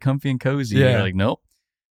starting to get comfy and cozy. Yeah. You're like, nope.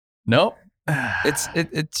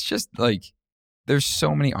 It's just like, there's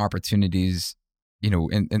so many opportunities, you know,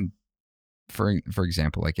 and for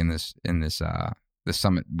example, like in this the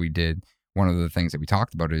summit we did, one of the things that we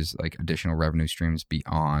talked about is like additional revenue streams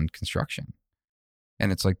beyond construction.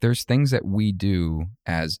 And it's like, there's things that we do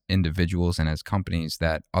as individuals and as companies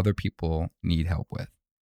that other people need help with.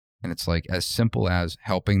 And it's like as simple as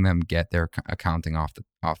helping them get their accounting off,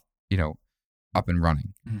 you know, up and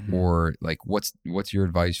running. Mm-hmm. Or like, what's your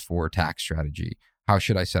advice for tax strategy? How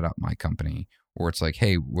should I set up my company? Or it's like,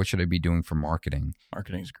 hey, what should I be doing for marketing?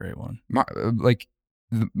 Marketing is a great one. Like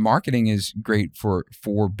the marketing is great for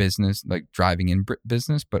business, like driving in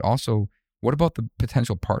business, but also what about the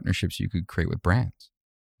potential partnerships you could create with brands?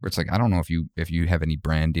 Where it's like, I don't know if you have any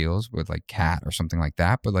brand deals with like Cat or something like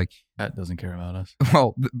that, but like Cat doesn't care about us.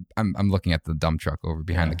 Well, I'm looking at the dump truck over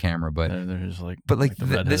behind the camera, but they're just like, but like the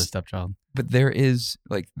redheaded stepchild. But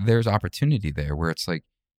there's opportunity there where it's like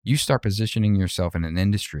you start positioning yourself in an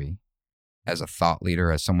industry as a thought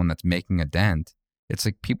leader, as someone that's making a dent. It's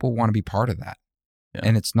like people want to be part of that,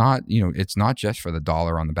 and it's not, you know, it's not just for the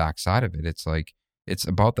dollar on the backside of it. It's like, it's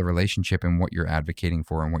about the relationship and what you're advocating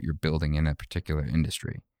for and what you're building in a particular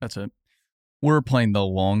industry. That's it. We're playing the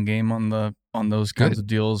long game on those kinds of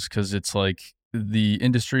deals because it's like the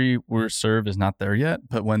industry we serve is not there yet.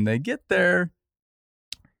 But when they get there,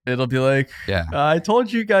 it'll be like, I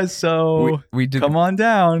told you guys so. We did. Come on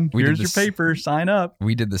down. Here's your paper. Sign up.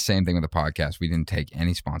 We did the same thing with the podcast. We didn't take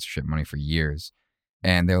any sponsorship money for years.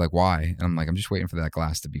 And they're like, why? And I'm like, I'm just waiting for that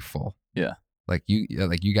glass to be full. Yeah. Like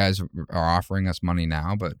you guys are offering us money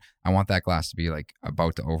now, but I want that glass to be like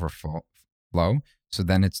about to overflow. So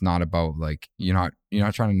then it's not about like, you're not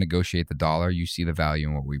trying to negotiate the dollar. You see the value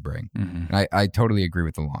in what we bring. Mm-hmm. And I totally agree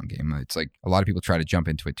with the long game. It's like a lot of people try to jump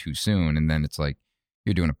into it too soon. And then it's like,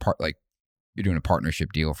 you're doing a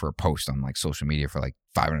partnership deal for a post on like social media for like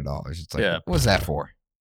 $500. It's like, what was that for?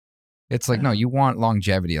 It's like, no, you want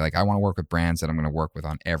longevity. Like I want to work with brands that I'm going to work with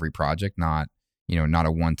on every project, not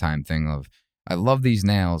a one-time thing of, I love these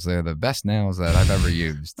nails. They're the best nails that I've ever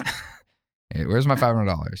used. Hey, where's my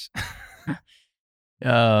 $500?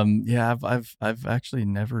 Yeah, I've actually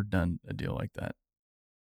never done a deal like that.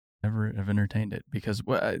 Never have entertained it because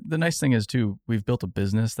the nice thing is too, we've built a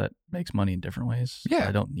business that makes money in different ways. Yeah,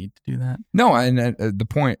 I don't need to do that. No, and the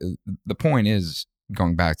point is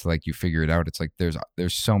going back to like you figure it out. It's like there's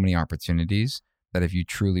so many opportunities that if you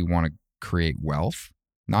truly want to create wealth,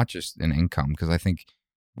 not just an income, because I think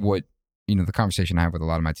what the conversation I have with a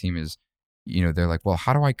lot of my team is, they're like, well,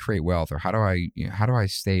 how do I create wealth, or how do I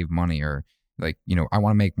save money, or like, I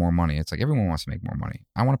want to make more money. It's like everyone wants to make more money.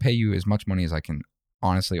 I want to pay you as much money as I can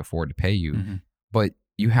honestly afford to pay you. Mm-hmm. But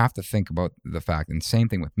you have to think about the fact, and same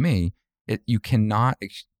thing with me, you cannot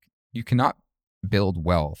build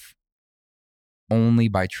wealth only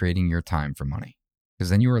by trading your time for money, because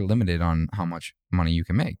then you are limited on how much money you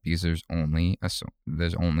can make, because there's only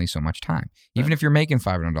so much time. Even if you're making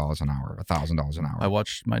 $500 an hour, $1,000 an hour. I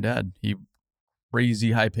watched my dad. He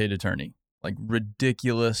crazy high paid attorney, like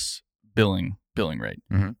ridiculous billing rate.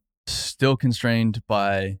 Mm-hmm. Still constrained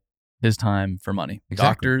by his time for money.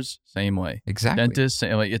 Exactly. Doctors, same way. Exactly. Dentists,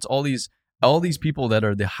 same way. It's all these people that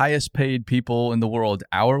are the highest paid people in the world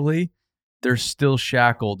hourly. They're still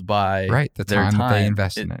shackled by the their time that they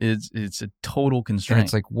invest in it. It's a total constraint. And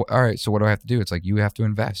it's like, all right, so what do I have to do? It's like, you have to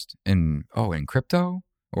invest in crypto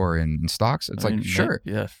or in stocks. It's like, sure.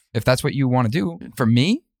 Yeah. If that's what you want to do. For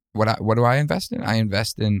me, what do I invest in? I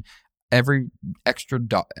invest in every extra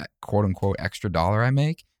quote unquote extra dollar I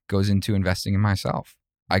make goes into investing in myself.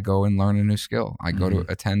 I go and learn a new skill. I go to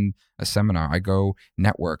attend a seminar. I go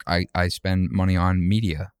network. I spend money on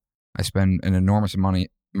media. I spend an enormous amount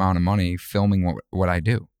of money filming what I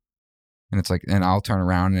do. And it's like, and I'll turn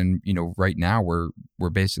around and, right now we're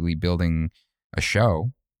basically building a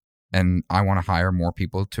show, and I want to hire more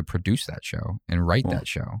people to produce that show and write that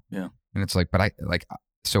show. Yeah. And it's like, but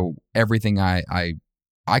so everything I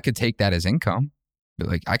could take that as income, but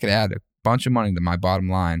like I could add a bunch of money to my bottom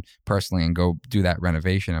line personally and go do that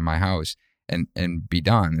renovation in my house and be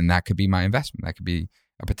done. And that could be my investment. That could be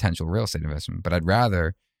a potential real estate investment. But I'd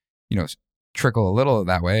rather, trickle a little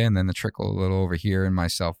that way, and then trickle a little over here in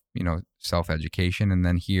myself, self-education, and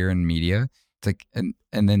then here in media. It's like,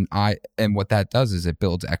 and what that does is it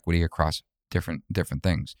builds equity across different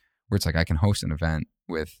things, where it's like I can host an event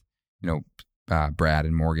with, Brad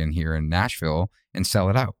and Morgan here in Nashville and sell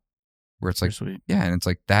it out, where it's like, yeah. And it's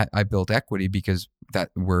like that I built equity because that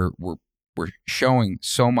we're showing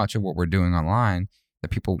so much of what we're doing online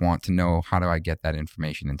that people want to know, how do I get that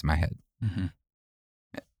information into my head? Mm-hmm.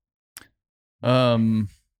 Well,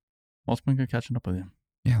 it's been good catching up with you.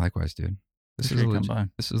 Yeah, likewise, dude. This is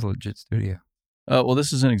a legit studio. Well,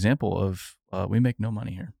 this is an example of we make no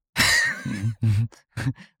money here.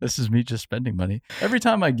 This is me just spending money. Every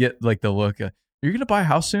time I get like the look, are you gonna buy a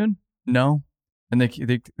house soon? No, and they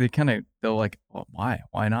kind of they're like, well,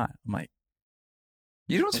 why not? I'm like,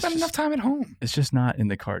 you don't spend enough time at home. It's just not in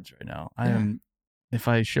the cards right now. Yeah. If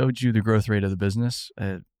I showed you the growth rate of the business,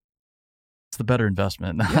 it's the better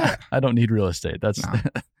investment. Yeah. I don't need real estate. That's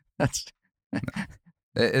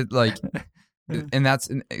it like,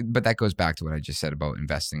 but that goes back to what I just said about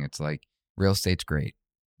investing. It's like real estate's great,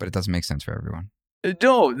 but it doesn't make sense for everyone.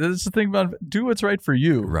 No, that's the thing about do what's right for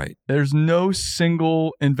you. Right. There's no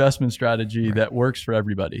single investment strategy that works for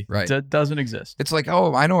everybody. Right. That doesn't exist. It's like,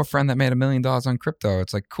 oh, I know a friend that made $1 million on crypto.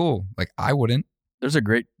 It's like, cool. Like I wouldn't. There's a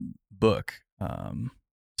great book,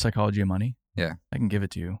 Psychology of Money. Yeah. I can give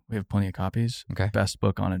it to you. We have plenty of copies. Okay. Best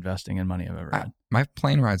book on investing and money I've ever read. My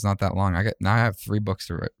plane ride's not that long. I have 3 books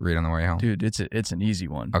to read on the way home. Dude, it's an easy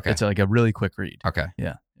one. Okay. It's like a really quick read. Okay.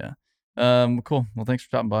 Yeah. Cool. Well, thanks for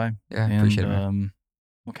stopping by. Yeah, appreciate it, man.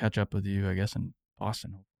 We'll catch up with you, I guess, in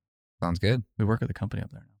Boston. Sounds good. We work at the company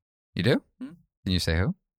up there now. You do? Hmm? Can you say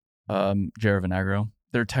who? Jaravan Agro.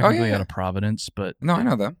 They're technically out of Providence, but no, I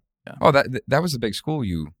know them. Yeah. Oh, that was a big school.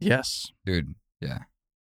 Yes, dude. Yeah.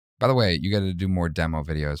 By the way, you got to do more demo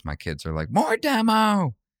videos. My kids are like, more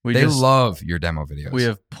demo. They love your demo videos. We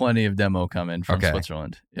have plenty of demo coming from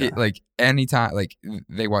Switzerland. Yeah. Like anytime, like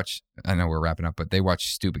they watch. I know we're wrapping up, but they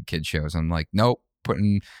watch stupid kid shows. I'm like, nope.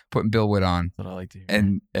 putting Bill Wood on. That's what I like to hear.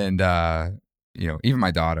 And you know, even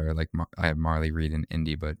my daughter, like I have Marley Reed and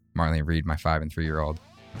Indy, but Marley and Reed, my 5 and 3-year-old,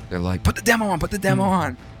 they're like, put the demo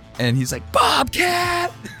on. And he's like,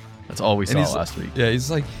 Bobcat. That's all we saw last week. Yeah, he's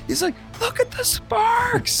like, look at the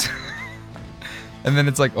sparks. And then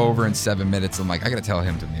it's like over in 7 minutes. I'm like, I gotta tell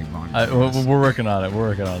him to make mine. We're working on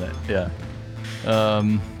it. Yeah.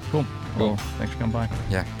 Cool. Well, thanks for coming by.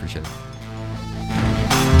 Yeah, appreciate it.